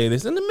want to say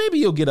this, and then maybe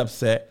you'll get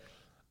upset.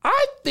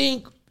 I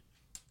think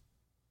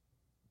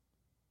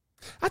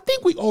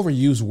we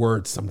overuse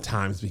words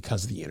sometimes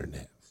because of the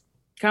internet.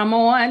 Come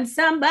on,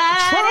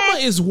 somebody. Trauma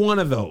is one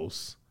of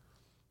those.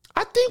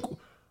 I think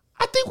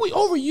we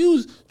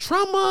overuse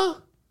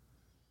trauma,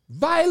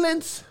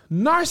 violence,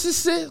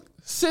 narcissism.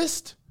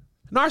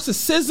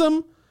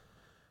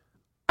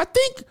 I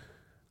think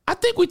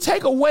we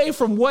take away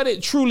from what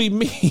it truly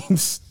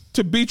means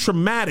to be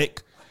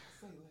traumatic.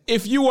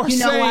 If you are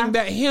saying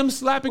that him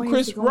slapping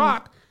Chris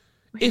Rock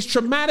is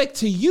traumatic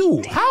to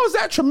you, how is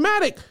that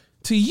traumatic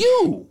to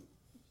you?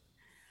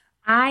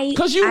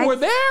 Because you were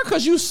there?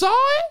 Because you saw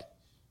it?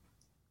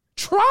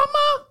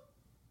 Trauma?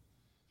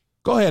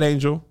 Go ahead,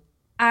 Angel.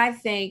 I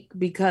think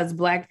because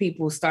Black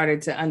people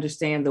started to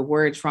understand the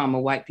word trauma,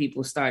 white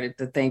people started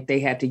to think they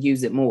had to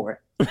use it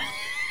more.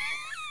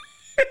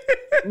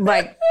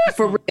 Like,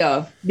 for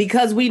real.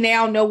 Because we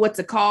now know what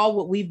to call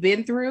what we've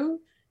been through.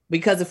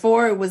 Because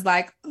before it was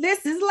like,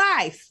 this is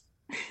life.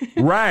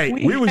 Right.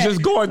 we was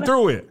just going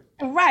through it.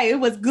 Right. It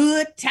was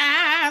good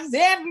times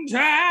every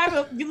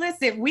time.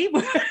 Listen, we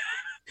would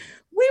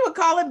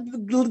call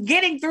it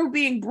getting through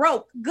being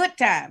broke good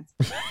times.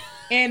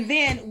 And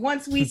then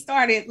once we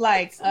started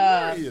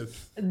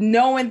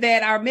knowing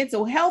that our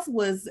mental health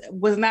was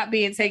not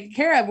being taken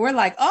care of, we're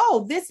like,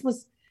 oh, this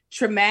was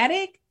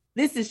traumatic.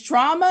 This is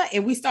trauma.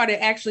 And we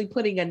started actually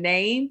putting a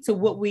name to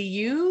what we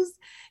used.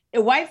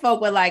 And white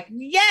folk were like,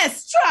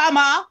 yes,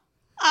 trauma.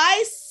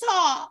 I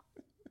saw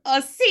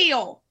a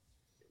seal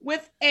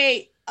with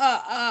a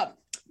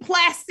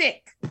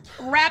plastic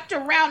wrapped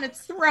around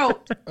its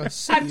throat.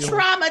 I'm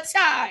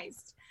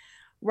traumatized,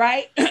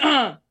 right?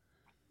 And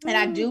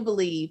I do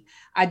believe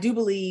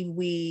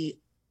we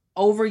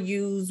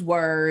overuse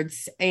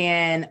words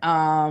and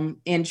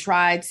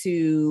try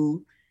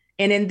to,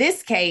 and in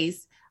this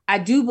case, I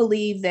do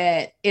believe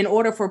that in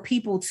order for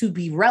people to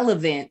be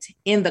relevant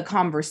in the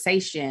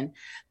conversation,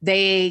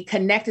 they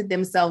connected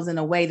themselves in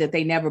a way that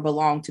they never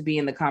belonged to be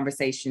in the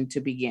conversation to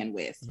begin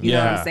with. You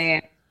know what I'm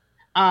saying?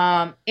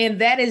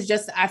 And that is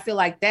just, I feel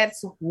like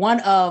that's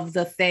one of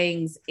the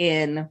things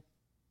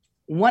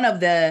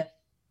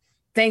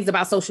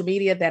about social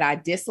media that I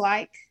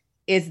dislike,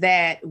 is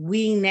that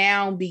we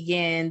now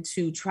begin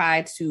to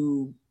try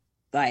to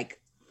like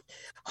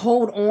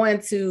hold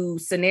on to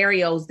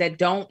scenarios that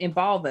don't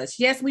involve us.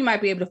 Yes, we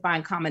might be able to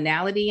find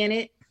commonality in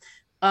it.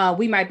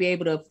 We might be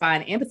able to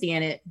find empathy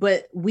in it,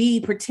 but we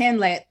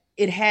pretend that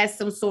it has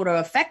some sort of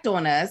effect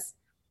on us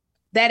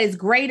that is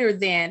greater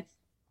than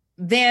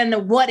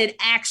what it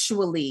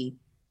actually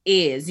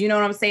is. You know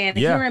what I'm saying?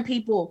 Yeah. Hearing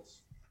people,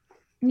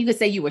 you could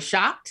say you were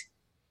shocked.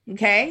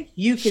 Okay.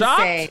 You can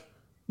say,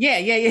 yeah.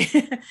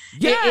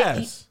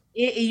 Yes.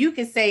 You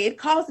can say it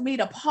caused me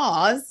to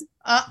pause.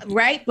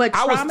 Right. But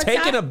I was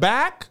taken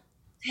aback.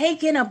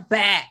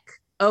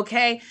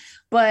 Okay.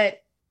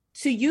 But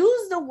to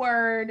use the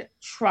word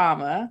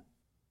trauma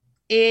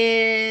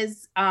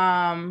is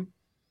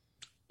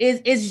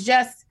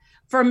just,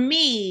 for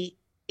me,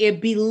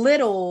 it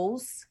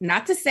belittles,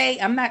 not to say,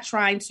 I'm not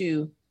trying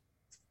to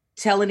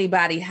tell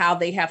anybody how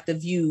they have to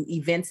view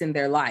events in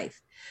their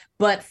life,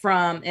 but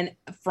from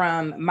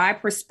my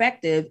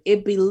perspective,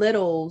 it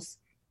belittles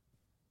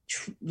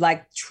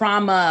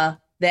trauma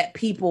that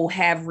people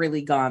have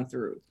really gone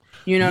through.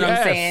 You know what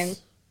I'm saying?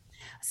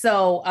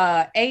 So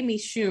Amy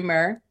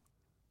Schumer,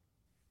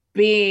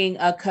 being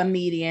a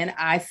comedian,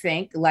 I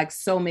think, like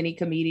so many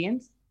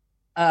comedians,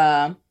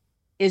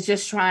 is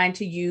just trying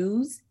to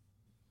use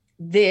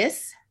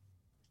this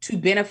to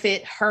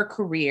benefit her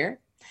career,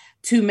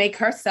 to make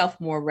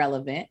herself more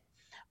relevant.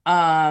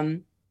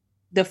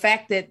 The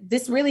fact that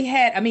this really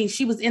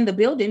she was in the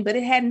building, but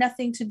it had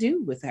nothing to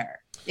do with her.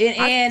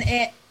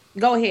 And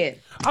go ahead.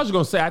 I was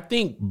going to say, I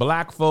think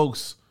black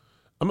folks,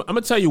 I'm going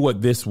to tell you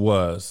what this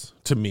was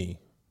to me.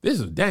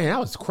 That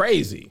was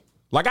crazy.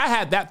 Like, I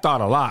had that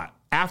thought a lot.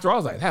 After I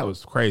was like, that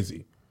was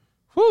crazy.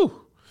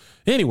 Whew.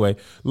 Anyway,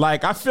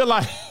 like, I feel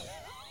like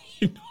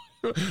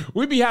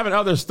we be having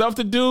other stuff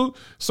to do,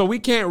 so we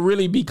can't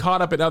really be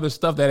caught up in other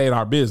stuff that ain't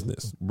our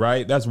business,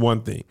 right? That's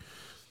one thing.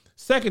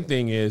 Second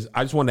thing is,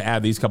 I just want to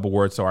add these couple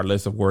words to our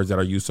list of words that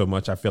are used so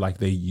much, I feel like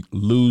they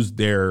lose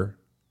their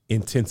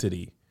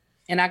intensity.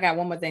 And I got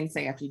one more thing to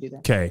say after you do that.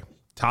 Okay.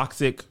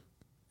 Toxic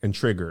and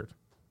triggered.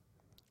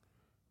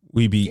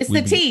 It's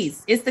the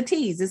T's. It's the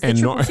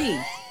triple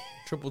T's.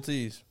 Triple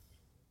T's.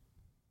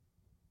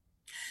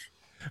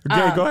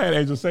 Okay, go ahead,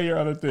 Angel. Say your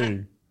other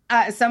thing.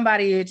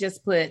 Somebody had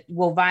just put,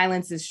 well,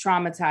 violence is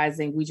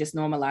traumatizing. We just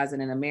normalize it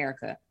in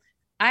America.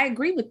 I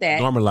agree with that.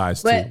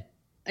 Normalized too.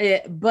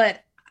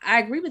 But I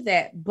agree with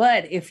that.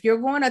 But if you're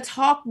going to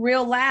talk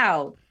real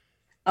loud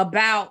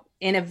about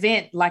an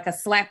event like a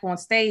slap on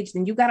stage,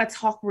 then you got to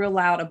talk real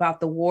loud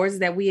about the wars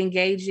that we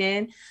engage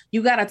in.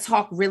 You got to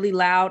talk really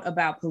loud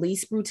about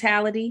police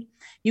brutality.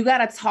 You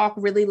got to talk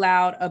really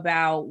loud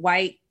about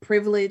white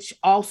privilege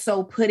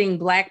also putting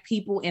Black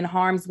people in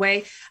harm's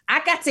way.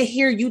 I got to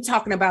hear you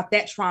talking about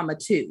that trauma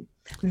too.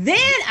 Then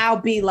I'll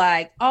be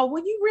like, oh,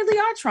 well, you really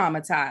are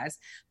traumatized.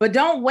 But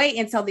don't wait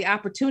until the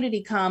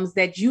opportunity comes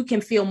that you can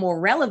feel more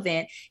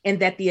relevant, and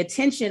that the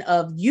attention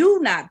of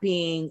you not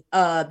being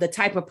the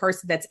type of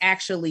person that's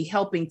actually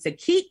helping to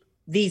keep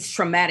these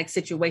traumatic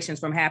situations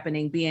from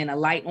happening, being a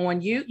light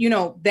on you, you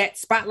know, that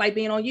spotlight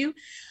being on you,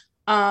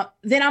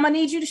 then I'm gonna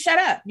need you to shut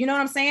up. You know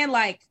what I'm saying?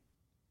 Like,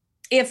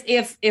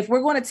 if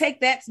we're going to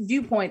take that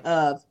viewpoint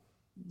of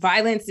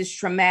violence is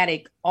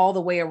traumatic all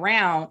the way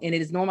around and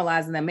it is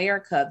normalized in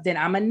America, then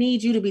I'm gonna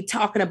need you to be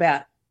talking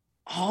about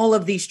all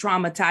of these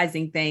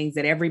traumatizing things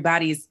that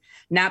everybody's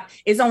not.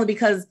 It's only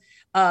because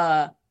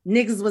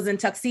niggas was in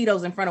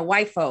tuxedos in front of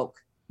white folk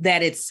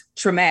that it's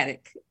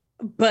traumatic.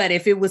 But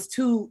if it was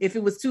two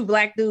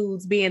Black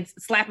dudes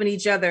slapping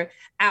each other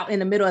out in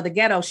the middle of the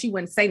ghetto, she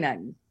wouldn't say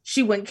nothing.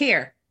 She wouldn't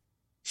care.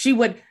 She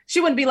wouldn't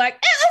be like,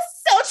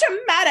 it was so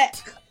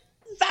traumatic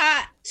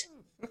that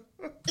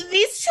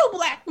these two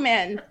Black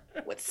men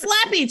would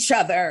slap each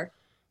other.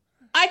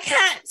 I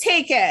can't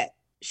take it.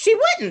 She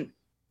wouldn't.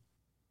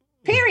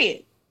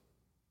 Period.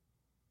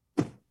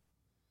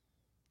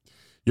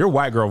 Your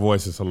white girl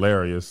voice is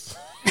hilarious.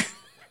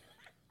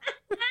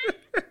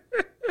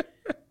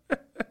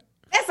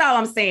 That's all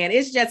I'm saying.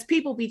 It's just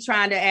people be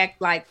trying to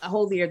act like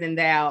holier than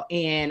thou.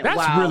 And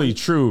that's really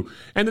true.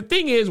 And the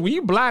thing is, when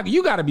you Black,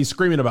 you got to be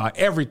screaming about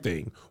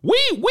everything.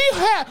 Let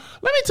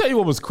me tell you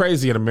what was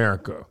crazy in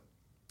America.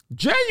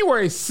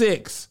 January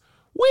 6th,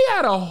 we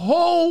had a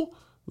whole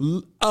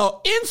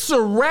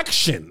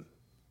insurrection.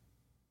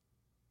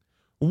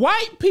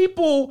 White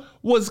people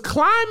was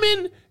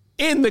climbing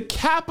in the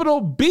Capitol,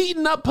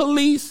 beating up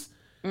police,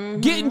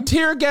 getting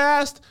tear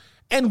gassed,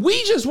 and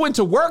we just went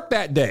to work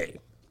that day.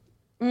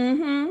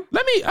 I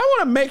want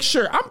to make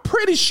sure. I'm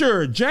pretty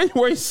sure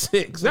January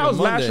 6th. That was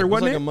last year,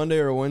 wasn't it? It was like a Monday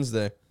or a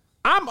Wednesday.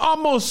 I'm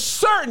almost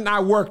certain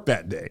I worked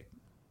that day.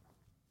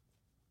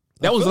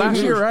 That was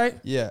last year, right?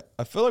 Yeah.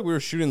 I feel like we were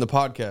shooting the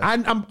podcast.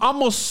 I'm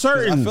almost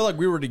certain. I feel like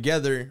we were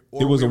together.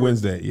 It was a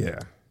Wednesday, yeah.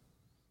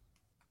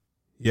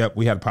 Yep,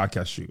 we had a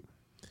podcast shoot.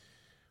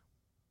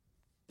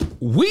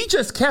 We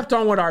just kept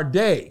on with our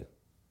day.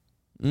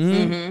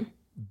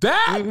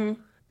 That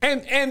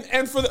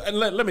and for the,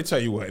 let me tell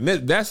you what.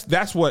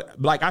 That's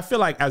what, like, I feel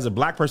like as a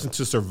black person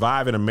to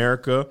survive in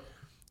America,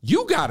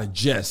 you gotta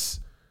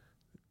just.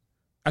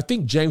 I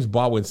think James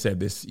Baldwin said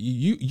this.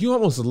 You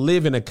almost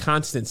live in a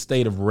constant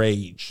state of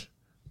rage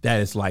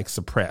that is like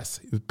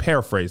suppressed.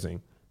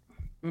 Paraphrasing.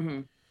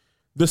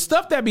 The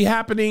stuff that be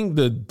happening,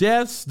 the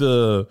deaths,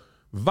 the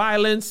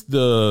violence,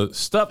 the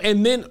stuff,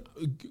 and then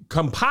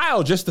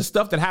compile just the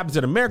stuff that happens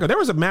in America. There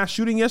was a mass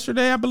shooting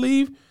yesterday, I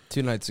believe.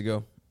 2 nights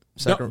ago.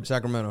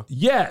 Sacramento.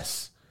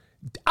 Yes.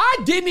 I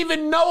didn't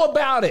even know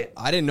about it.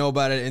 I didn't know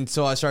about it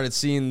until I started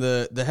seeing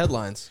the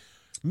headlines.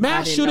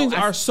 Mass shootings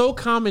are so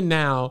common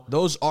now.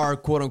 Those are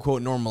quote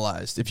unquote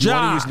normalized. If you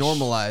want to use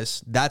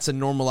normalized, that's a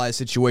normalized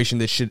situation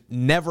that should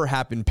never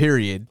happen,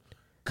 period.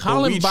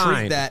 Columbine. We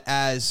treat that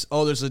as,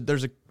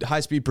 there's a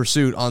high speed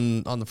pursuit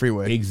on the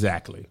freeway.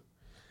 Exactly.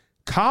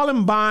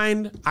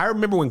 Columbine, I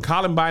remember when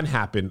Columbine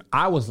happened,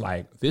 I was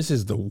like, this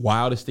is the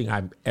wildest thing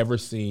I've ever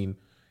seen.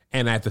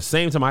 And at the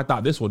same time, I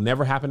thought this will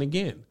never happen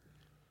again.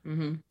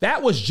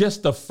 That was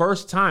just the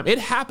first time. It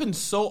happens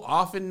so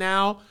often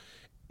now.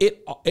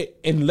 It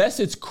unless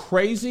it's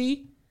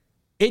crazy,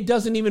 it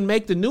doesn't even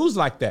make the news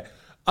like that.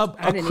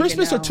 A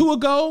Christmas or two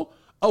ago,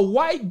 a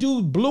white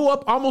dude blew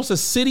up almost a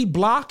city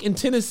block in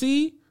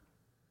Tennessee.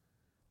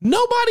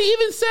 Nobody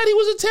even said he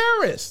was a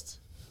terrorist.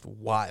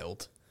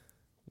 Wild.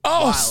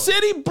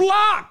 City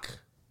block.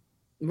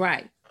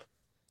 Right.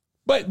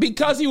 But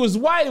because he was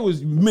white, it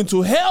was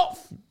mental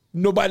health.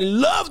 Nobody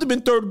loved him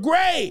in third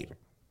grade.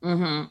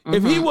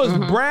 If he was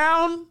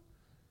brown,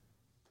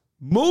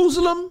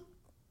 Muslim,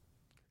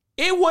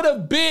 it would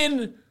have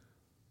been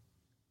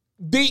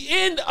the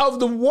end of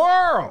the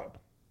world.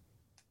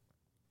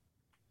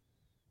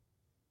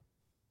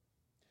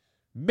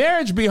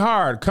 Marriage Be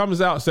Hard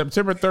comes out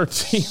September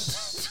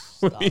 13th,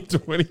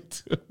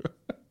 2022.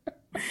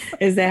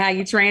 Is that how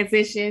you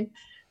transition?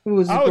 It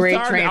was a great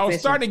transition. I was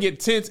starting to get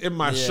tense in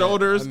my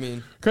shoulders.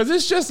 Because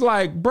it's just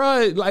like,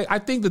 bruh, like, I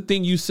think the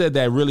thing you said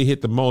that really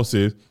hit the most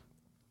is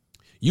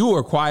you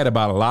are quiet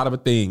about a lot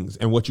of things.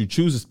 And what you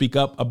choose to speak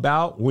up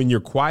about when you're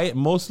quiet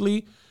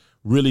mostly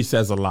really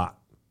says a lot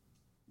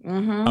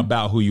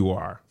about who you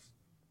are.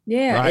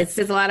 Yeah, right? It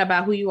says a lot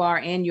about who you are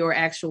and your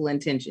actual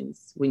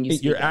intentions when you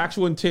speak your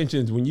actual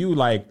intentions when you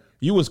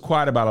you was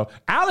quiet about it.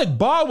 Alec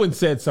Baldwin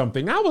said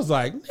something. I was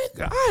like,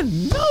 nigga, I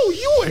know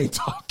you ain't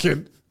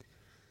talking.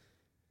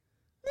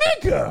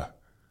 Nigga,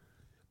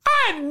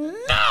 I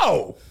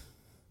know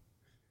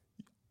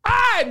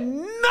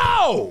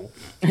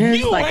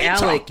you like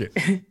ain't Alec,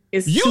 talking.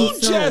 It's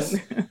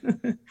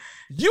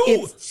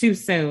too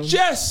soon.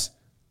 Just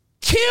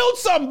killed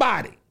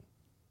somebody.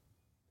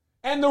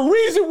 And the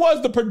reason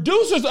was the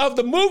producers of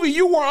the movie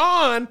you were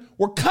on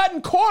were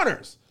cutting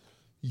corners.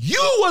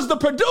 You was the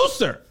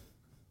producer.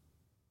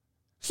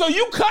 So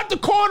you cut the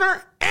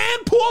corner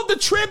and pulled the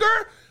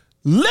trigger,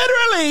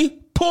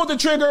 literally pulled the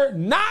trigger,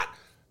 not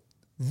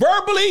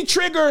verbally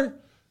trigger.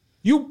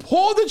 You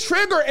pulled the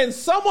trigger and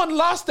someone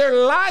lost their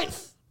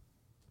life.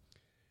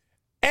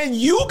 And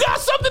you got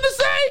something to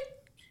say?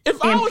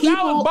 If I was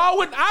Alec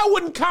Baldwin, I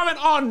wouldn't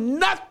comment on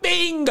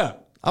nothing.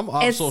 I'm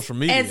off social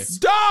media.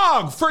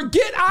 Dog,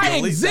 forget I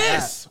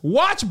exist.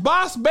 Watch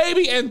Boss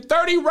Baby and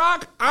 30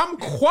 Rock. I'm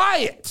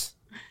quiet.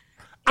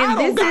 And I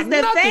don't got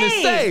nothing to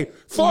say.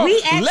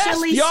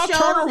 Lest y'all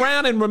turn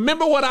around and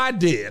remember what I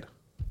did.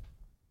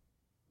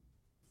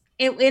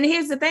 And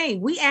here's the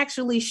thing. We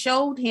actually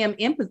showed him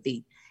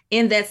empathy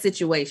in that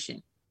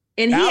situation.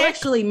 And he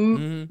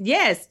actually,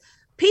 yes,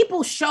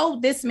 people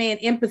showed this man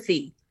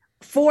empathy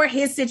for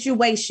his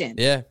situation.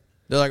 Yeah.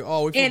 They're like,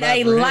 oh, we feel and bad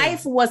a for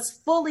life him. Was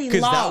fully lost.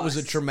 Because that was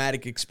a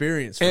traumatic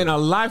experience. And a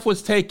life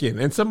was taken.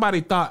 And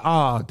somebody thought,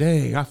 oh,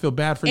 dang, I feel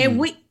bad for you.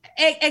 And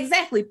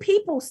exactly.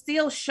 People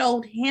still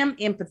showed him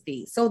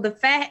empathy. So the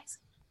fact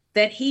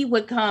that he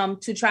would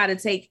come to try to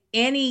take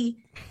any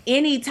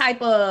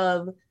type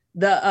of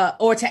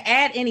or to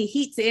add any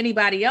heat to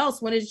anybody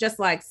else when it's just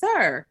like,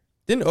 sir.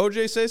 Didn't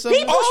OJ say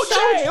something?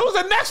 OJ, it was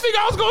the next thing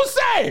I was going to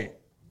say.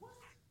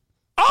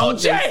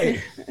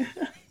 OJ.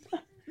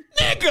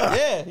 Nigga.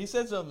 Yeah, he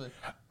said something.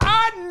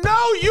 I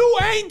know you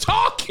ain't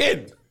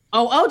talking.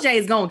 Oh, OJ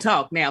is going to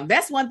talk now.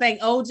 That's one thing.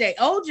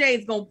 OJ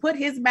is going to put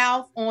his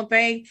mouth on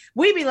things.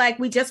 We be like,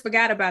 we just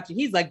forgot about you.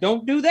 He's like,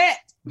 don't do that.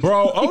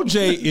 Bro,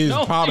 OJ is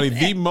probably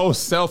the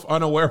most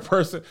self-unaware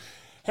person.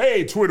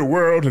 Hey, Twitter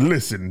world,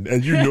 listen,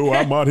 as you know,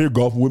 I'm out here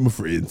golfing with my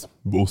friends,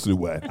 mostly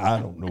white. I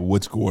don't know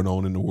what's going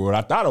on in the world.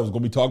 I thought I was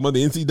going to be talking about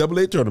the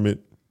NCAA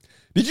tournament.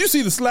 Did you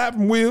see the slap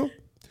from Will?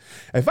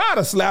 If I'd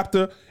have slapped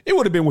her, it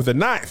would have been with a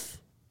knife.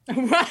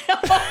 Right.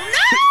 Oh,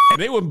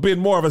 And it would have been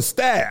more of a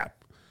stab.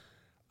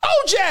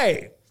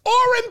 OJ,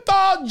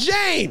 Orenthal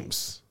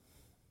James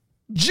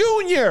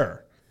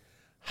Jr.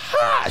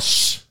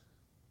 Hush.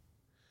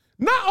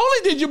 Not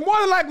only did you more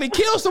than likely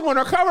kill someone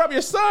or cover up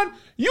your son,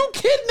 you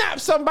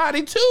kidnapped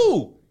somebody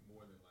too.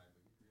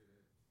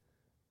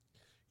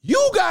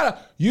 You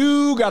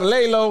gotta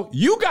lay low.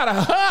 You gotta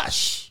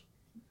hush.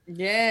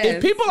 yes.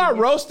 If people are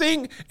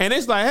roasting and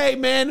it's like, hey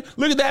man,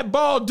 look at that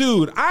bald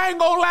dude, I ain't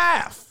gonna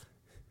laugh.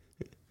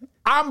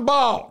 I'm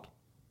bald.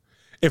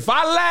 If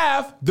I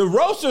laugh, the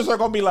roasters are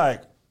gonna be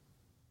like,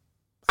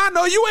 I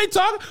know you ain't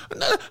talking.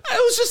 I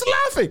was just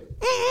laughing.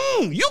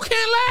 You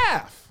can't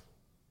laugh.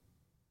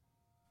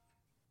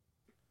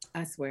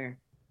 I swear.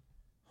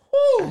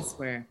 Whew. I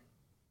swear.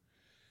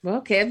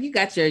 Well, Kev, you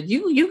got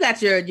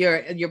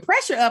your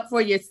pressure up for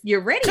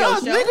your radio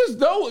Cause show. niggas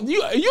don't.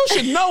 You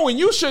should know when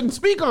you shouldn't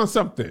speak on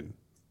something.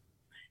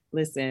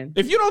 Listen,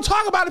 If you don't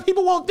talk about it,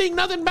 people won't think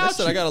nothing I about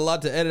said you. I got a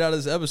lot to edit out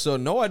of this episode.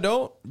 No, I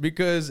don't,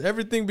 because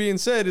everything being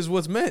said is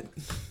what's meant.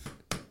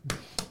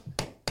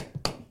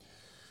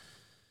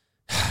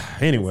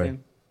 Anyway,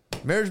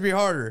 Marriage Be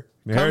Harder.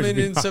 Marriage Coming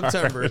Be in Hard.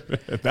 September.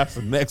 That's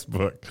the next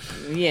book.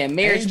 yeah,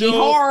 marriage be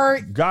Angel,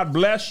 hard. God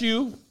bless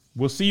you.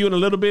 We'll see you in a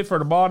little bit for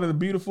the Bald and the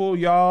Beautiful,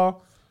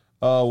 y'all.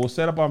 We'll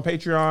set up on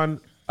Patreon.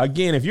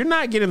 Again, if you're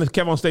not getting the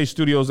Kev on Stage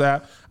Studios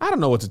app, I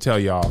don't know what to tell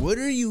y'all. What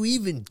are you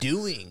even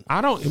doing?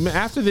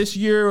 After this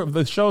year of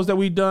the shows that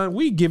we've done,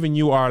 we giving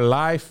you our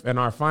life and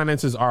our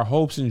finances, our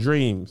hopes and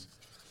dreams.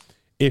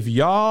 If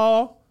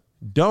y'all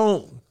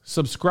don't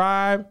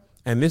subscribe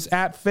and this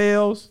app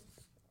fails,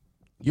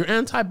 you're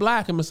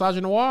anti-black and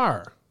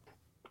misogynoir.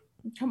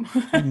 Come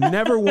on. You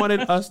never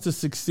wanted us to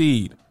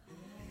succeed.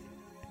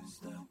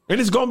 And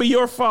it's going to be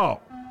your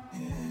fault.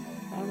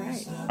 All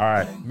right. All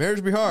right.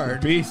 Marriage Be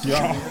Hard. Peace,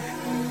 y'all.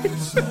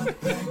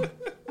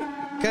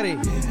 Cut it.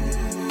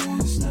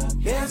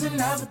 Here's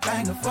another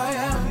banger for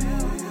you.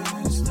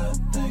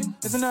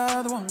 Here's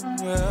another one.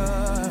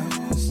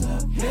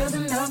 Here's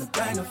another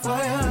banger for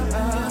you.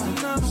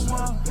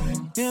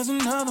 Here's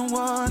another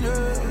one.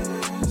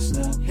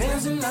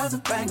 Here's another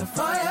banger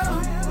for you.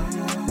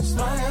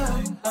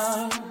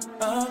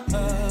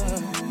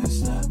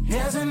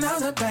 Here's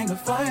another banger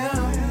for you.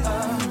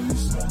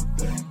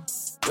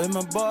 With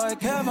my boy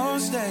Kev on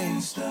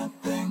stage.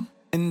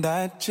 And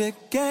that chick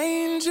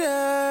Angel.